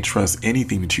 I can't trust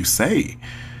anything that you say.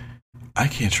 I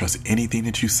can't trust anything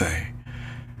that you say.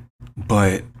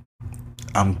 But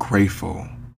I'm grateful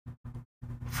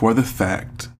for the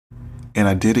fact, and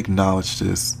I did acknowledge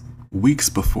this weeks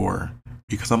before,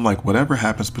 because I'm like, whatever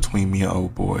happens between me and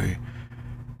old boy,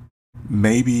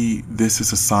 maybe this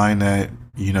is a sign that,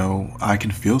 I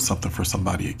can feel something for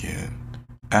somebody again.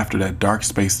 After that dark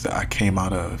space that I came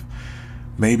out of,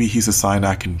 maybe he's a sign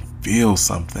I can feel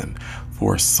something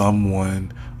for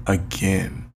someone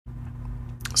again.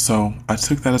 So I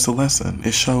took that as a lesson.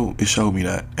 It showed me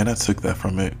that, and I took that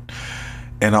from it.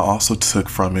 And I also took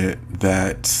from it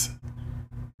that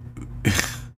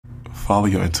follow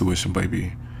your intuition,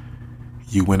 baby.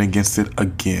 You went against it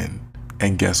again,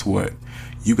 and guess what?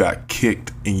 You got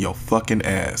kicked in your fucking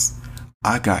ass.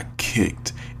 I got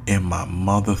kicked in my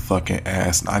motherfucking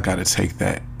ass, and I gotta take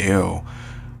that L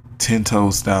 10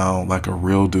 toes down like a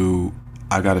real dude.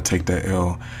 I gotta take that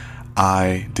L.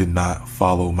 I did not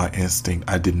follow my instinct.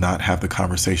 I did not have the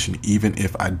conversation. Even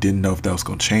if I didn't know if that was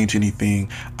gonna change anything,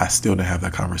 I still didn't have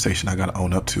that conversation. I gotta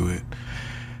own up to it.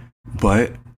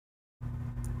 But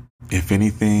if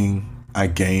anything, I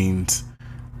gained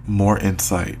more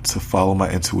insight to follow my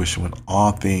intuition when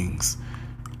all things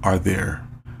are there.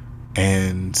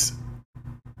 And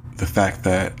the fact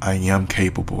that I am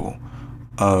capable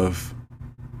of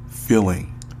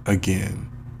feeling again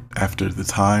after the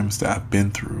times that I've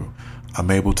been through,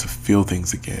 I'm able to feel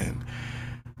things again.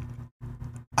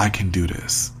 I can do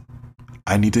this.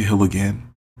 I need to heal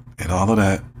again and all of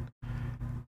that.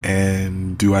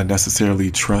 And do I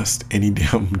necessarily trust any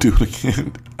damn dude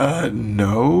again?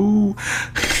 No.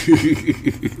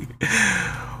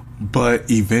 But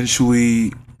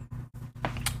eventually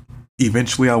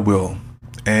I will.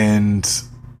 And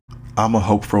I'm a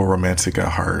hopeful romantic at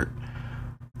heart.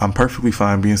 I'm perfectly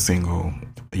fine being single.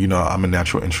 I'm a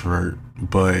natural introvert,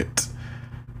 but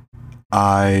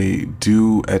I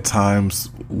do at times,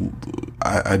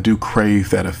 I do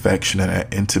crave that affection and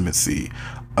that intimacy,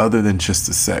 other than just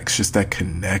the sex, just that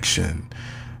connection,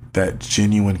 that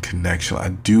genuine connection. I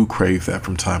do crave that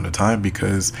from time to time,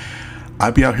 because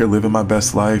I be out here living my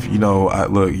best life.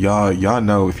 Look, y'all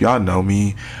know, if y'all know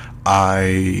me,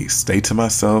 I stay to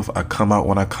myself. I come out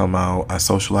when I come out. I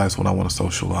socialize when I want to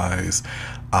socialize.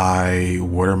 I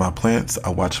water my plants. I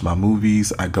watch my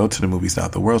movies. I go to the movies now.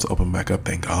 The world's open back up,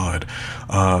 thank God.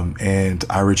 And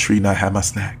I retreat and I have my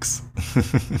snacks.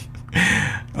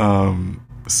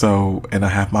 And I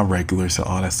have my regulars and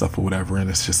all that stuff or whatever. And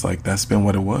it's just like, that's been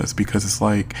what it was, because it's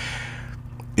like,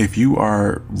 if you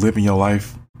are living your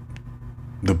life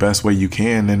the best way you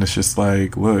can, then it's just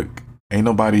like, look, ain't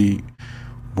nobody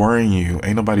worrying you.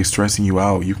 Ain't nobody stressing you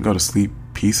out. You can go to sleep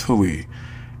peacefully.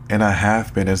 And I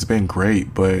have been. It's been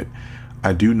great. But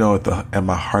I do know at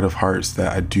my heart of hearts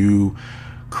that I do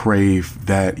crave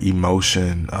that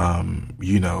emotion,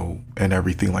 and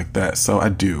everything like that. So I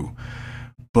do.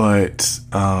 But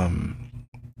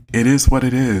it is what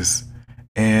it is.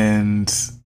 And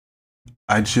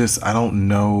I don't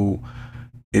know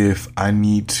if I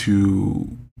need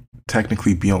to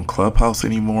technically be on Clubhouse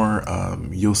anymore.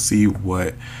 You'll see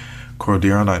what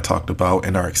Cordaro and I talked about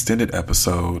in our extended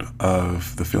episode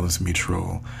of The Feelings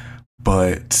Mutual.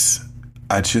 But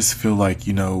I just feel like,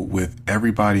 with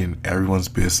everybody and everyone's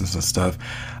business and stuff,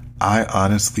 I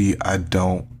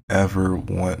don't ever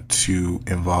want to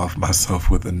involve myself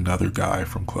with another guy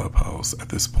from Clubhouse at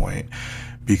this point,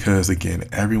 because again,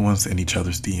 everyone's in each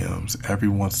other's DMs,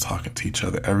 everyone's talking to each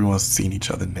other, everyone's seeing each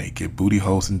other naked, booty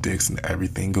holes and dicks and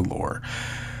everything galore.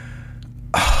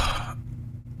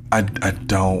 I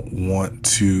don't want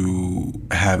to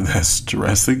have that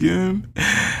stress again.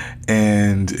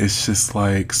 And it's just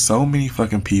like so many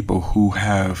fucking people who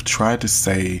have tried to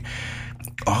say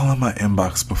all in my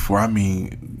inbox before. I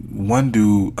mean, one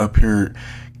dude up here,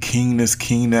 king this,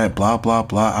 king that, blah, blah,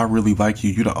 blah. I really like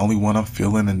you. You the only one I'm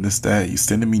feeling and this, that. You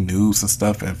sending me news and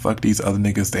stuff, and fuck these other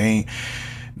niggas. They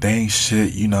ain't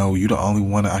shit. You know, you the only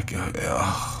one I can.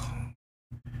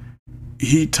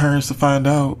 He turns to find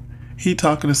out he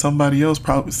talking to somebody else,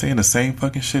 probably saying the same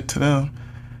fucking shit to them.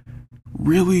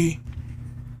 Really?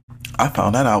 I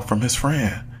found that out from his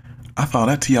friend. I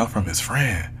found that tea out from his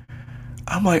friend.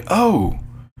 I'm like, oh,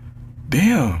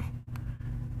 damn.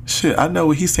 Shit, I know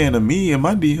what he's saying to me in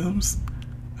my DMs.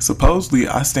 Supposedly,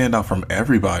 I stand out from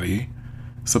everybody.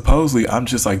 Supposedly, I'm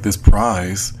just like this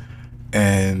prize,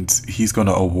 and he's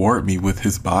gonna award me with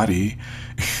his body.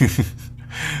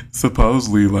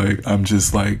 Supposedly, like, I'm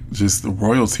just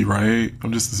royalty, right?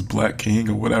 I'm just this black king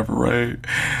or whatever, right?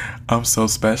 I'm so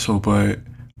special, but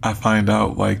I find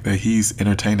out like that he's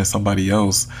entertaining somebody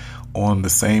else on the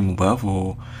same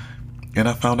level. And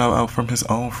I found out from his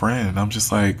own friend. I'm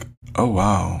just like, oh,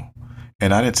 wow.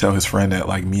 And I didn't tell his friend that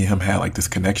like me and him had like this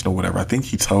connection or whatever. I think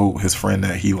he told his friend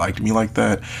that he liked me like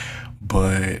that,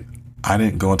 but I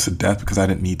didn't go into depth because I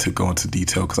didn't need to go into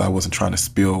detail because I wasn't trying to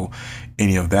spill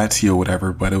any of that tea or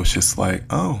whatever. But it was just like,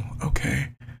 oh, okay.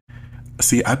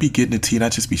 See, I'd be getting the tea and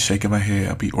I'd just be shaking my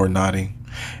head, or nodding.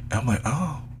 And I'm like,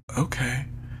 oh, okay.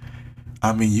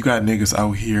 I mean, you got niggas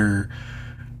out here.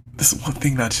 This is one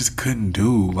thing that I just couldn't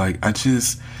do. Like,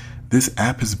 this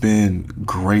app has been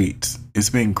great. It's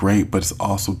been great, but it's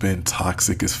also been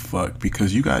toxic as fuck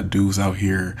because you got dudes out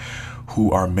here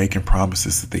who are making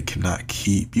promises that they cannot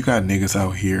keep. You got niggas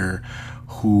out here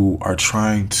who are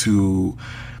trying to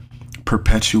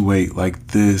perpetuate like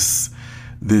this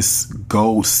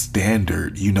gold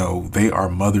standard. You know, they are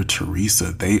Mother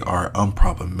Teresa. They are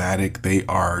unproblematic. They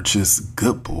are just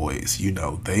good boys. You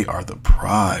know, they are the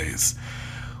prize.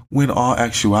 When all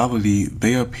actuality,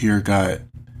 they up here got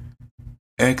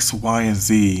X, Y, and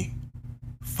Z,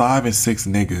 5 and 6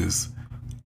 niggas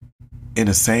in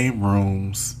the same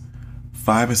rooms,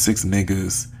 5 and 6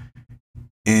 niggas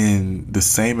in the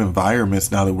same environments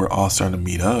now that we're all starting to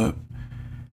meet up.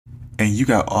 And you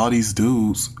got all these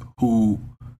dudes who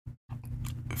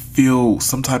feel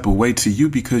some type of way to you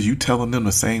because you telling them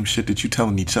the same shit that you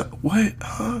telling each other. What?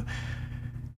 Huh?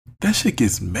 That shit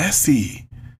gets messy.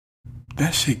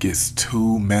 That shit gets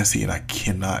too messy and I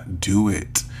cannot do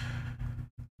it.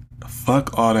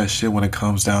 Fuck all that shit when it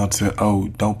comes down to, oh,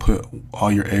 don't put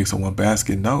all your eggs in one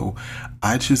basket. No,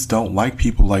 I just don't like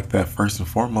people like that first and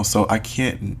foremost. So I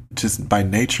can't, just by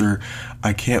nature,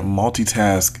 I can't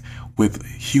multitask with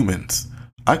humans.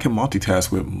 I can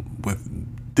multitask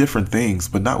with different things,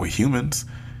 but not with humans.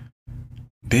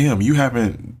 Damn, you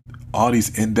having all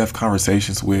these in-depth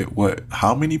conversations with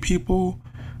how many people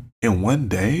in one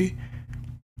day?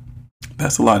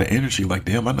 That's a lot of energy. Like,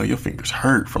 damn, I know your fingers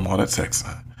hurt from all that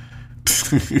texting.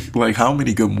 Like, how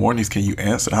many good mornings can you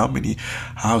answer?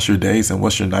 How's your days and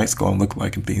what's your nights gonna look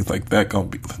like and things like that gonna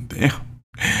be? Damn,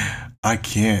 I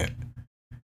can't.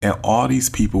 And all these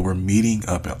people were meeting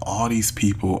up and all these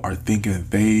people are thinking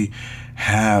that they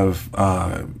have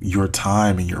your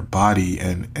time and your body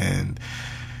and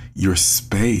your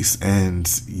space,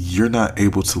 and you're not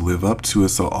able to live up to it.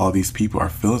 So all these people are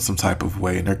feeling some type of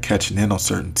way and they're catching in on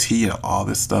certain tea and all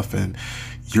this stuff, and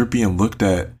you're being looked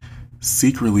at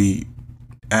secretly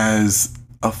as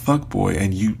a fuckboy,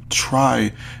 and you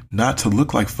try not to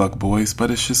look like fuckboys,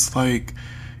 but it's just like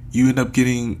you end up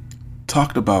getting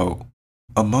talked about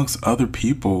amongst other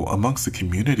people, amongst the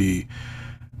community,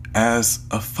 as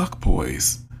a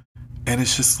fuckboys. And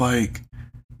it's just like,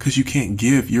 because you can't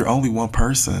give, you're only one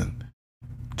person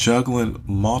juggling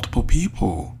multiple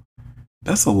people.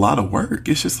 That's a lot of work.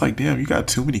 It's just like, damn, you got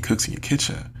too many cooks in your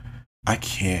kitchen. I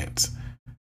can't.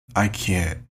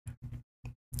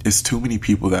 It's too many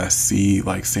people that I see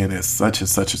like saying that such and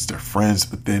such is their friends,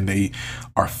 but then they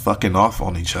are fucking off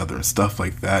on each other and stuff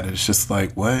like that. And it's just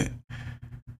like, what?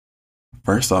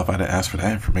 First off, I didn't ask for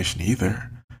that information either.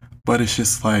 But it's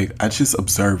just like, I just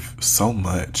observe so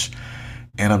much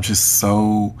and I'm just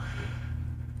so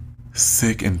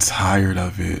sick and tired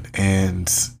of it.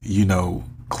 And, you know,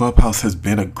 Clubhouse has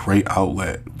been a great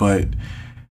outlet, but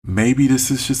maybe this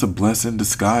is just a blessing in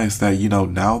disguise that, you know,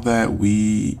 now that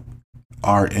we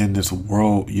are in this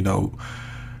world, you know,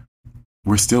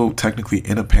 we're still technically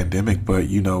in a pandemic, but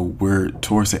we're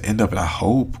towards the end of it. I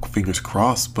hope, fingers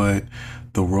crossed, but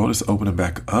the world is opening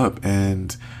back up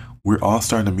and we're all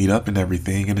starting to meet up and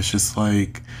everything. And it's just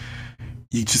like,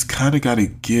 you just kind of got to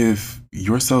give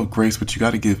yourself grace, but you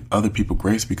got to give other people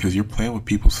grace because you're playing with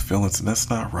people's feelings, and that's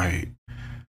not right.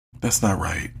 That's not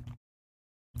right.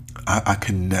 I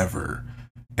could never,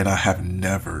 and I have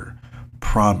never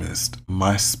promised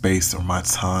my space or my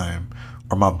time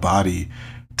or my body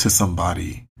to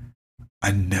somebody.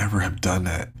 I never have done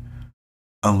that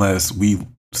unless we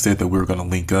said that we were going to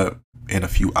link up in a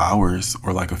few hours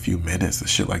or like a few minutes and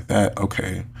shit like that.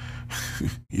 Okay.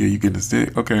 Yeah, you getting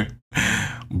sick? Okay.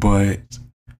 But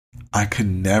I could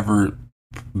never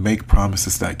make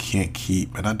promises that I can't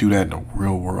keep. And I do that in the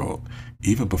real world,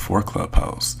 even before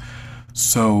Clubhouse.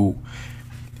 So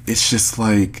it's just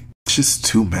like, it's just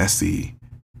too messy.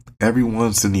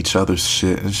 Everyone's in each other's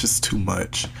shit and it's just too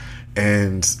much.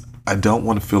 And I don't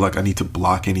want to feel like I need to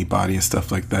block anybody and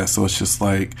stuff like that. So it's just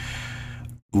like,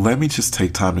 let me just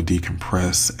take time to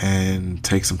decompress and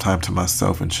take some time to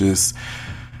myself and just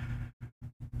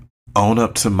own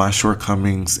up to my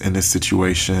shortcomings in this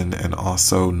situation and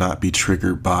also not be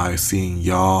triggered by seeing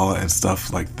y'all and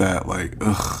stuff like that. Like,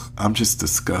 ugh, I'm just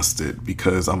disgusted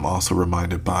because I'm also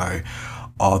reminded by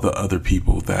all the other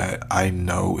people that I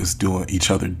know is doing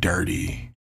each other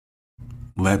dirty.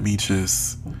 Let me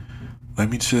just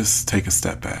take a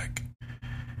step back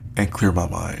and clear my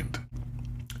mind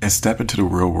and step into the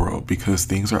real world because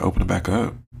things are opening back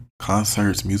up.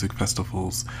 Concerts, music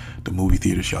festivals, the movie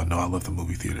theaters. Y'all know I love the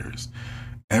movie theaters.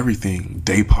 Everything.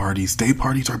 Day parties. Day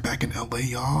parties are back in LA,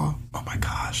 y'all. Oh my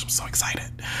gosh, I'm so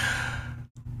excited.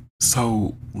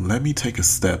 So let me take a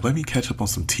step. Let me catch up on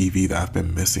some TV that I've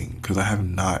been missing because I have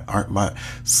not. My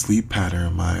sleep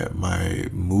pattern, my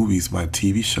movies, my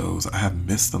TV shows, I have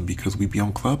missed them because we be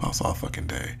on Clubhouse all fucking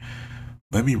day.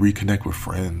 Let me reconnect with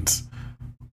friends.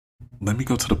 Let me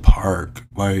go to the park.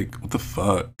 Like, what the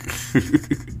fuck?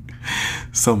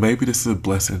 So maybe this is a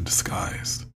blessing in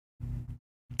disguise.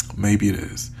 Maybe it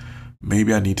is.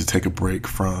 Maybe I need to take a break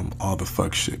from all the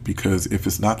fuck shit because if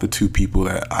it's not the two people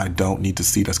that I don't need to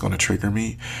see that's going to trigger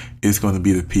me, it's going to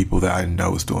be the people that I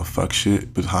know is doing fuck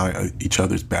shit behind each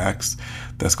other's backs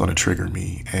that's going to trigger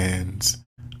me. And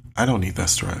I don't need that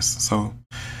stress. So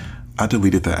I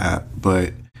deleted the app,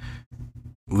 but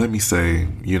let me say,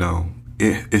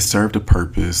 it served a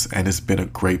purpose and it's been a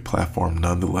great platform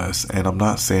nonetheless. And I'm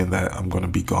not saying that I'm going to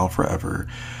be gone forever.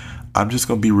 I'm just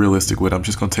going to be realistic with it. I'm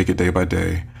just going to take it day by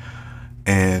day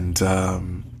and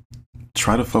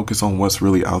try to focus on what's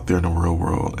really out there in the real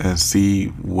world and see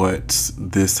what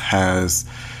this has,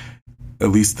 at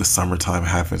least the summertime,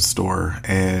 have in store.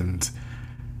 And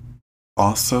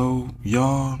also,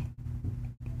 y'all,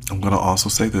 I'm going to also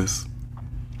say this.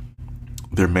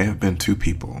 There may have been two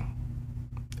people.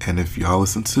 And if y'all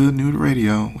listen to Nude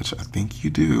Radio, which I think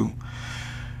you do,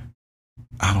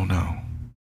 I don't know.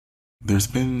 There's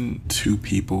been two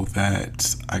people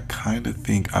that I kind of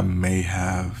think I may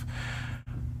have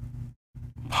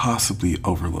possibly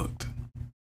overlooked.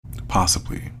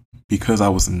 Possibly. Because I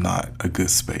was not a good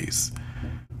space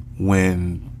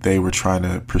when they were trying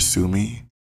to pursue me.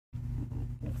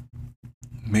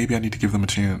 Maybe I need to give them a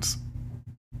chance.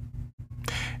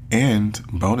 And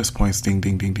bonus points, ding,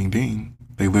 ding, ding, ding, ding.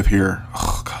 They live here.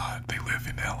 Oh, God, they live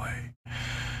in LA.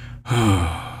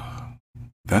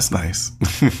 That's nice.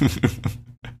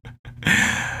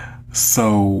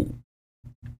 So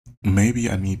maybe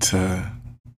I need to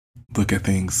look at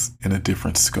things in a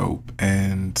different scope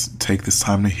and take this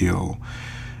time to heal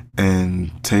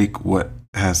and take what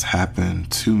has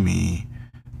happened to me,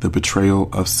 the betrayal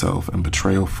of self and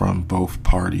betrayal from both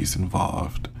parties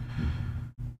involved.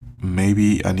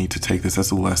 Maybe I need to take this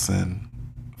as a lesson.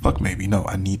 Fuck maybe. No,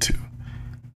 I need to.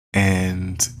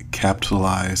 And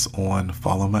capitalize on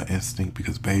follow my instinct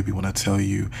because, baby, when I tell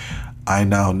you, I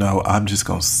now know I'm just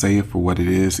going to say it for what it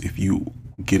is. If you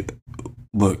get,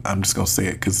 look, I'm just going to say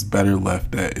it because it's better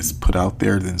left that it's put out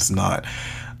there than it's not.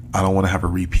 I don't want to have a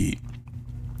repeat.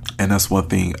 And that's one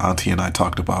thing Auntie and I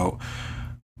talked about.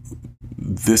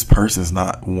 This person is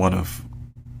not one of,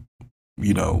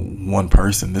 one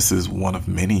person. This is one of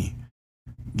many.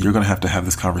 You're going to have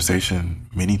this conversation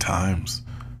many times.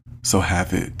 So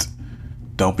have it.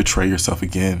 Don't betray yourself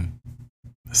again.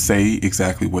 Say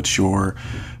exactly what your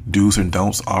do's and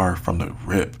don'ts are from the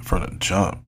rip, from the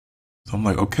jump. So I'm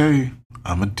like, okay,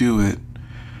 I'm going to do it.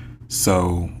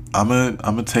 So I'm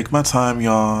gonna take my time,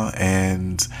 y'all,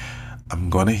 and I'm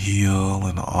going to heal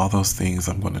and all those things.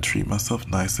 I'm going to treat myself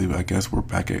nicely. But I guess we're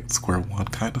back at square one,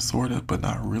 kind of, sort of, but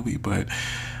not really. But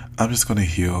I'm just going to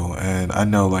heal. And I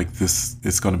know like this,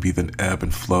 it's going to be the ebb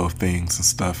and flow of things and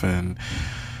stuff. And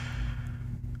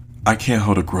I can't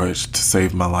hold a grudge to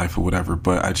save my life or whatever,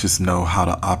 but I just know how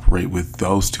to operate with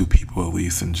those two people at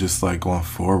least. And just like going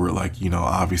forward, like,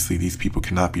 obviously these people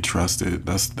cannot be trusted.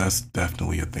 That's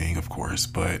definitely a thing, of course.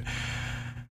 But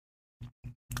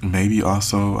maybe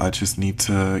also I just need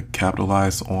to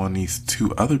capitalize on these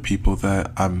two other people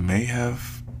that I may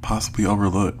have possibly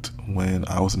overlooked when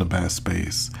I was in a bad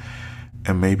space.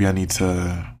 And maybe I need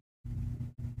to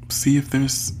see if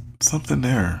there's something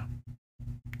there.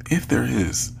 If there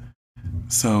is.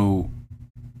 So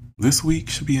this week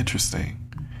should be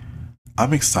interesting.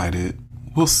 I'm excited.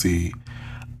 We'll see.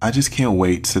 I just can't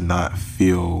wait to not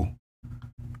feel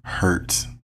hurt.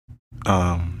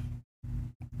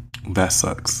 That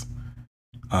sucks.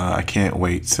 I can't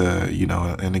wait to,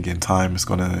 and again, time is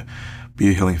going to be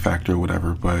a healing factor or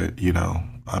whatever, but,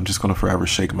 I'm just going to forever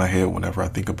shake my head whenever I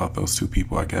think about those two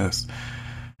people, I guess.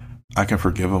 I can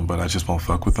forgive them, but I just won't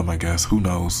fuck with them, I guess. Who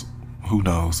knows?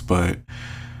 But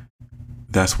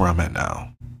that's where I'm at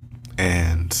now.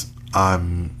 And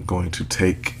I'm going to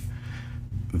take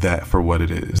that for what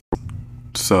it is.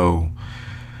 So,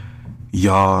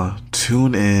 y'all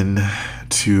tune in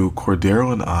to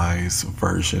Cordaro and I's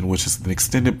version, which is an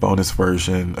extended bonus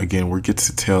version. Again, we get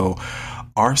to tell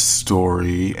our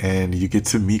story and you get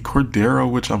to meet Cordaro,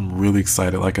 which I'm really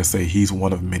excited. Like I say, he's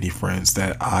one of many friends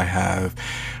that I have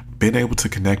been able to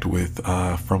connect with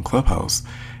from Clubhouse.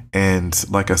 And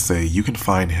like I say, you can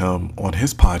find him on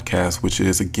his podcast, which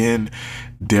is, again,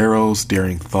 Darrow's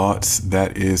Daring Thoughts.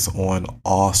 That is on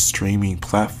all streaming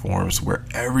platforms,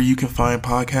 wherever you can find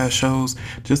podcast shows,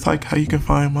 just like how you can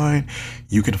find mine,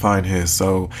 you can find his.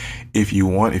 So if you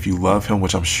love him,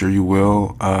 which I'm sure you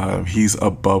will, he's a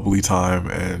bubbly time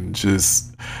and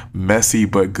just messy,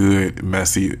 but good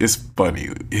messy. It's funny.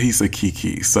 He's a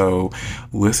kiki. So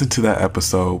listen to that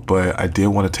episode. But I did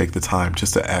want to take the time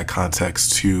just to add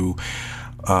context to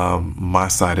my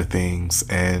side of things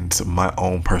and my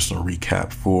own personal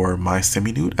recap for my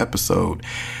Semi-Nude episode.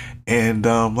 And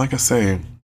like I say,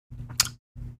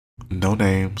 no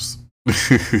names.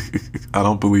 I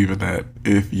don't believe in that.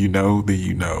 If you know, then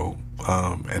you know.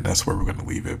 And that's where we're going to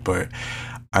leave it. But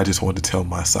I just wanted to tell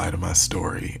my side of my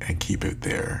story and keep it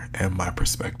there and my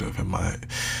perspective and my,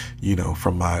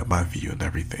 from my view and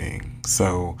everything.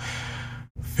 So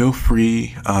feel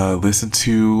free, listen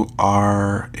to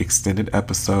our extended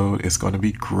episode. It's going to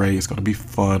be great. It's going to be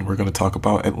fun. We're going to talk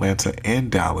about Atlanta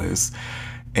and Dallas.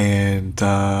 And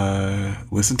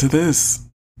listen to this.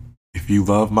 If you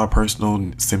love my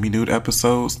personal Semi-Nude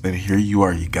episodes, then here you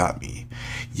are. You got me.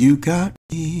 You got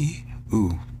me.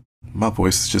 Ooh, my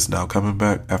voice is just now coming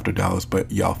back after Dallas, but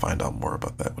y'all find out more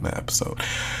about that in that episode.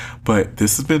 But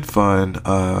this has been fun.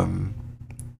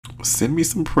 Send me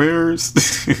some prayers.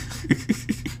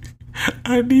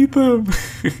 I need them.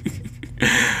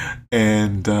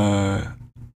 And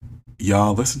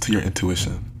y'all, listen to your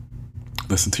intuition.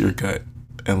 Listen to your gut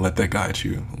and let that guide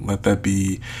you. Let that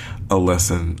be a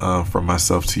lesson from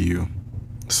myself to you.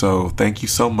 So thank you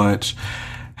so much.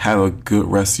 Have a good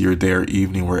rest of your day or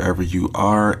evening wherever you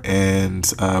are.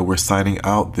 And we're signing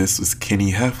out. This is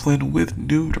Kenny Heflin with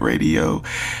Nude Radio.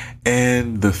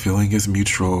 And the feeling is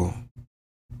mutual.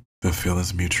 The feeling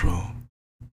is mutual.